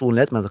form av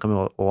personlighet, men da kan vi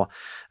også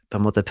på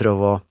en måte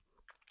prøve å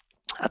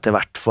etter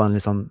hvert få en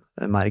litt sånn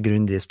mer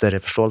grundig, større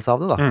forståelse av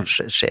det da, hva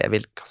som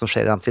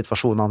skjer i de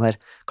situasjonene her,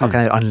 hva kan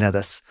jeg gjøre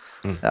annerledes,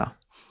 ja.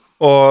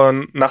 Og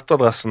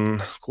nettadressen,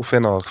 hvor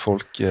finner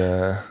folk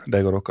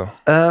deg og dere?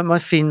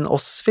 Man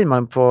finner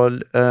man på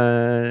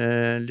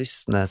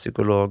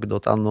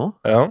lysnepsykolog.no,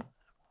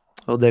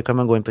 og der kan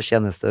man gå inn på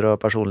tjenester og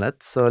personlighet,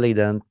 så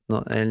ligger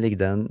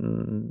det en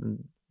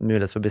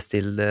mulighet for å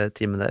bestille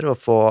time der, og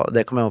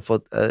det kan man jo få,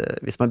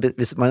 hvis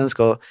man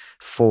ønsker å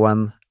få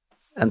en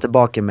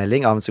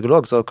tilbakemelding av en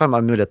psykolog, så kan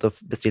man ha mulighet til å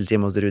bestille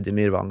time hos Rudi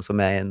Myrvang, som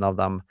en av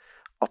de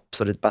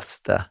absolutt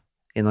beste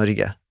i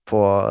Norge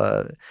på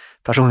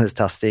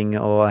personlighetstesting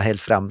og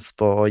helt frems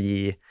på å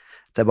gi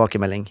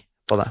tilbakemelding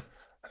på det.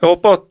 Jeg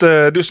håper at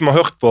du som har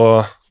hørt på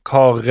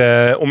har,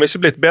 om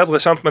ikke blitt bedre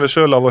kjent med deg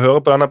selv av å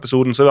høre på denne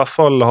episoden, så i hvert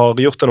fall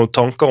har gjort deg noen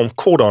tanker om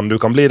hvordan du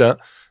kan bli det.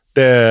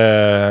 Det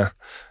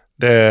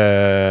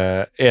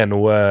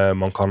noe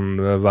man kan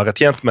være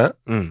tjent med.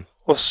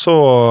 Og så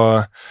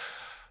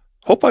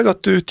håper jeg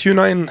at du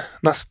tuner inn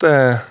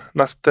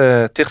neste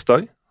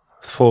tirsdag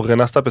for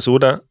neste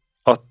episode,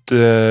 at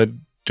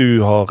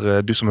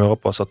du som hører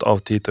på har satt av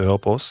tid til å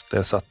høre på oss.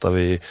 Det setter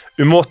vi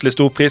umåtelig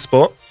stor pris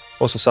på,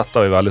 og så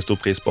setter vi veldig stor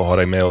pris på å ha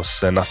deg med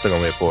oss neste gang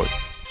vi på.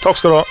 Takk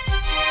skal du ha!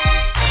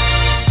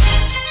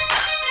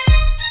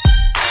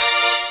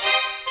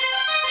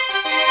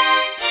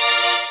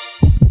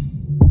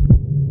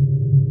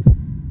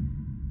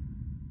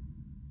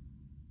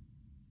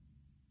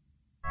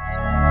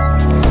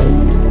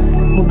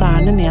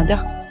 Moderne media.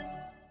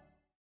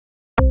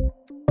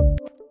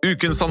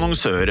 Ukens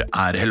annonsør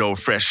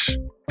HelloFresh.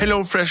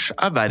 HelloFresh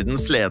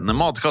verdens ledende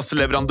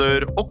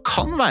matkasteleverandør og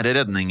kan være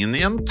redningen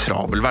i en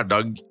travel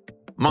hverdag.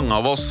 Mange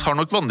av oss har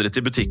nok vandret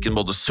i butikken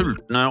både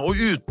sultne og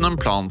uten en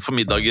plan for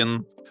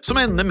middagen, som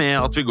ender med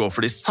at vi går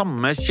for de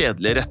samme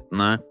kjedelige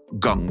rettene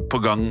gang på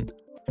gang.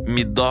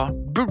 Middag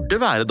burde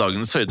være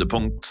dagens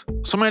høydepunkt.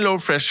 Som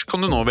HelloFresh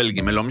kan du nå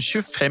velge mellom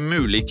 25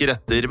 ulike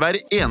retter hver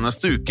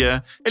eneste uke,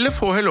 eller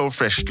få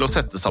HelloFresh til å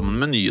sette sammen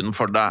menyen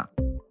for deg.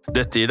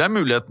 Dette gir deg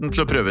muligheten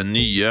til å prøve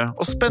nye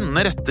og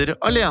spennende retter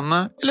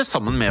alene eller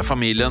sammen med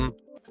familien.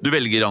 Du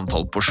velger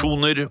antall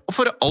porsjoner og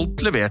får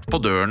alt levert på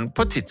døren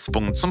på et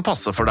tidspunkt som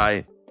passer for deg.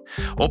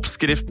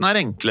 Oppskriftene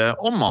enkle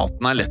og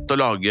maten lett å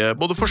lage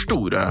både for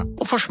store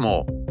og for små.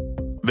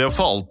 Ved å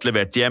få alt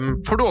levert hjem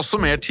får du også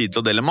mer tid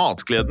til å dele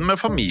matgleden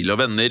med familie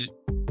og venner.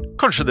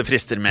 Kanskje det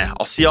frister med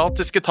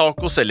asiatiske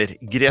tacos eller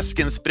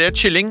greskinspirert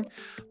kylling?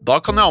 Da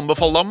kan jeg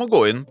anbefale deg om å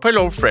gå inn på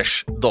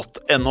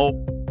hellofresh.no.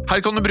 Her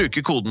kan du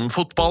bruke koden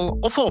fotball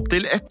og få opp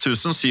til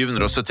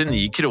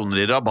 1779 kroner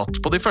i rabatt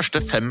på de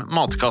første 5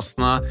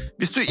 matkastene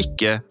hvis du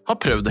ikke har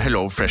prøvd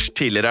HelloFresh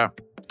tidligere.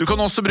 Du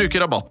kan også bruke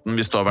rabatten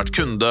hvis du har vært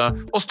kunde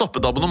og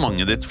stoppet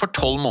abonnementet ditt for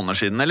 12 måneder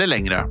siden eller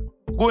lengre.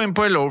 Gå inn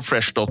på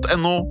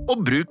hellofresh.no og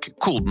bruk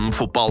koden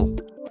fotball.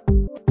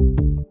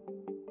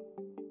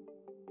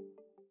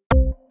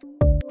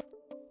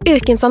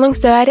 Ukens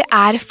annonsør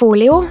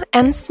Folio,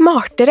 en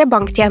smartere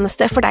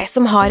banktjeneste for deg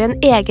som har en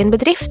egen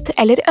bedrift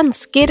eller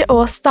ønsker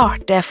å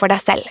starte for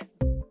deg selv.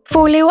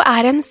 Folio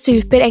en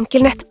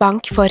superenkel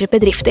nettbank for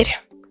bedrifter.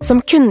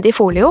 Som kunde i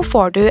Folio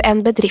får du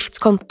en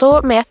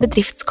bedriftskonto med et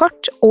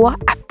bedriftskort og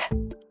app.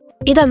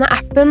 I denne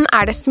appen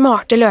det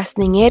smarte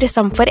løsninger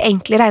som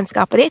forenkler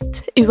regnskapet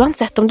ditt,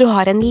 uansett om du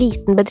har en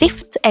liten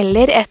bedrift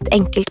eller et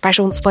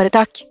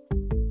enkeltpersonsforetak.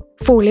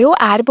 Folio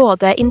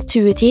både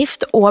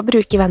intuitivt og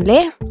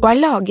brukervennlig, og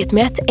laget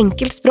med et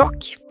enkelt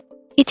språk.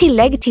 I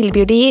tillegg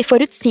tilbyr de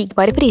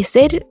forutsigbare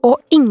priser og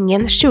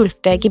ingen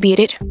skjulte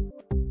gebyrer.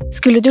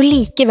 Skulle du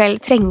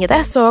likevel trenge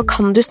det, så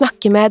kan du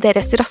snakke med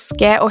deres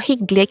raske og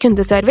hyggelige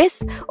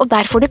kundeservice, og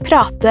der får du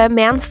prate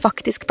med en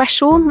faktisk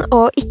person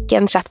og ikke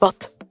en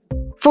chatbot.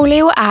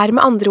 Folio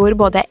med andre ord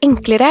både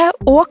enklere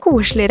og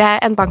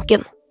koseligere enn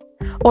banken.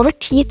 Over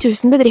 10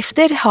 000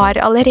 bedrifter har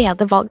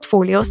allerede valgt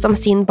Folio som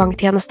sin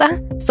banktjeneste,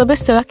 så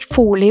besøk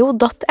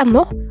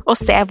folio.no og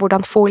se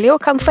hvordan Folio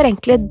kan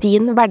forenkle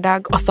din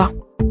hverdag også.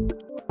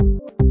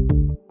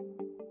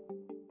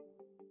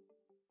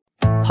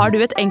 Har du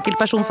et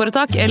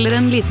enkeltpersonforetak eller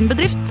en liten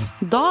bedrift?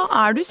 Da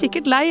du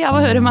sikkert lei av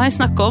å høre meg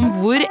snakke om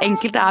hvor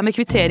enkelt det med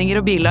kvitteringer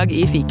og bilag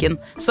i fiken,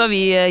 så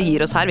vi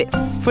gir oss her, vi.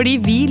 Fordi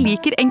vi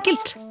liker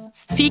enkelt.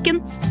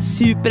 Fiken,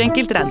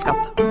 superenkelt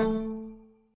regnskap.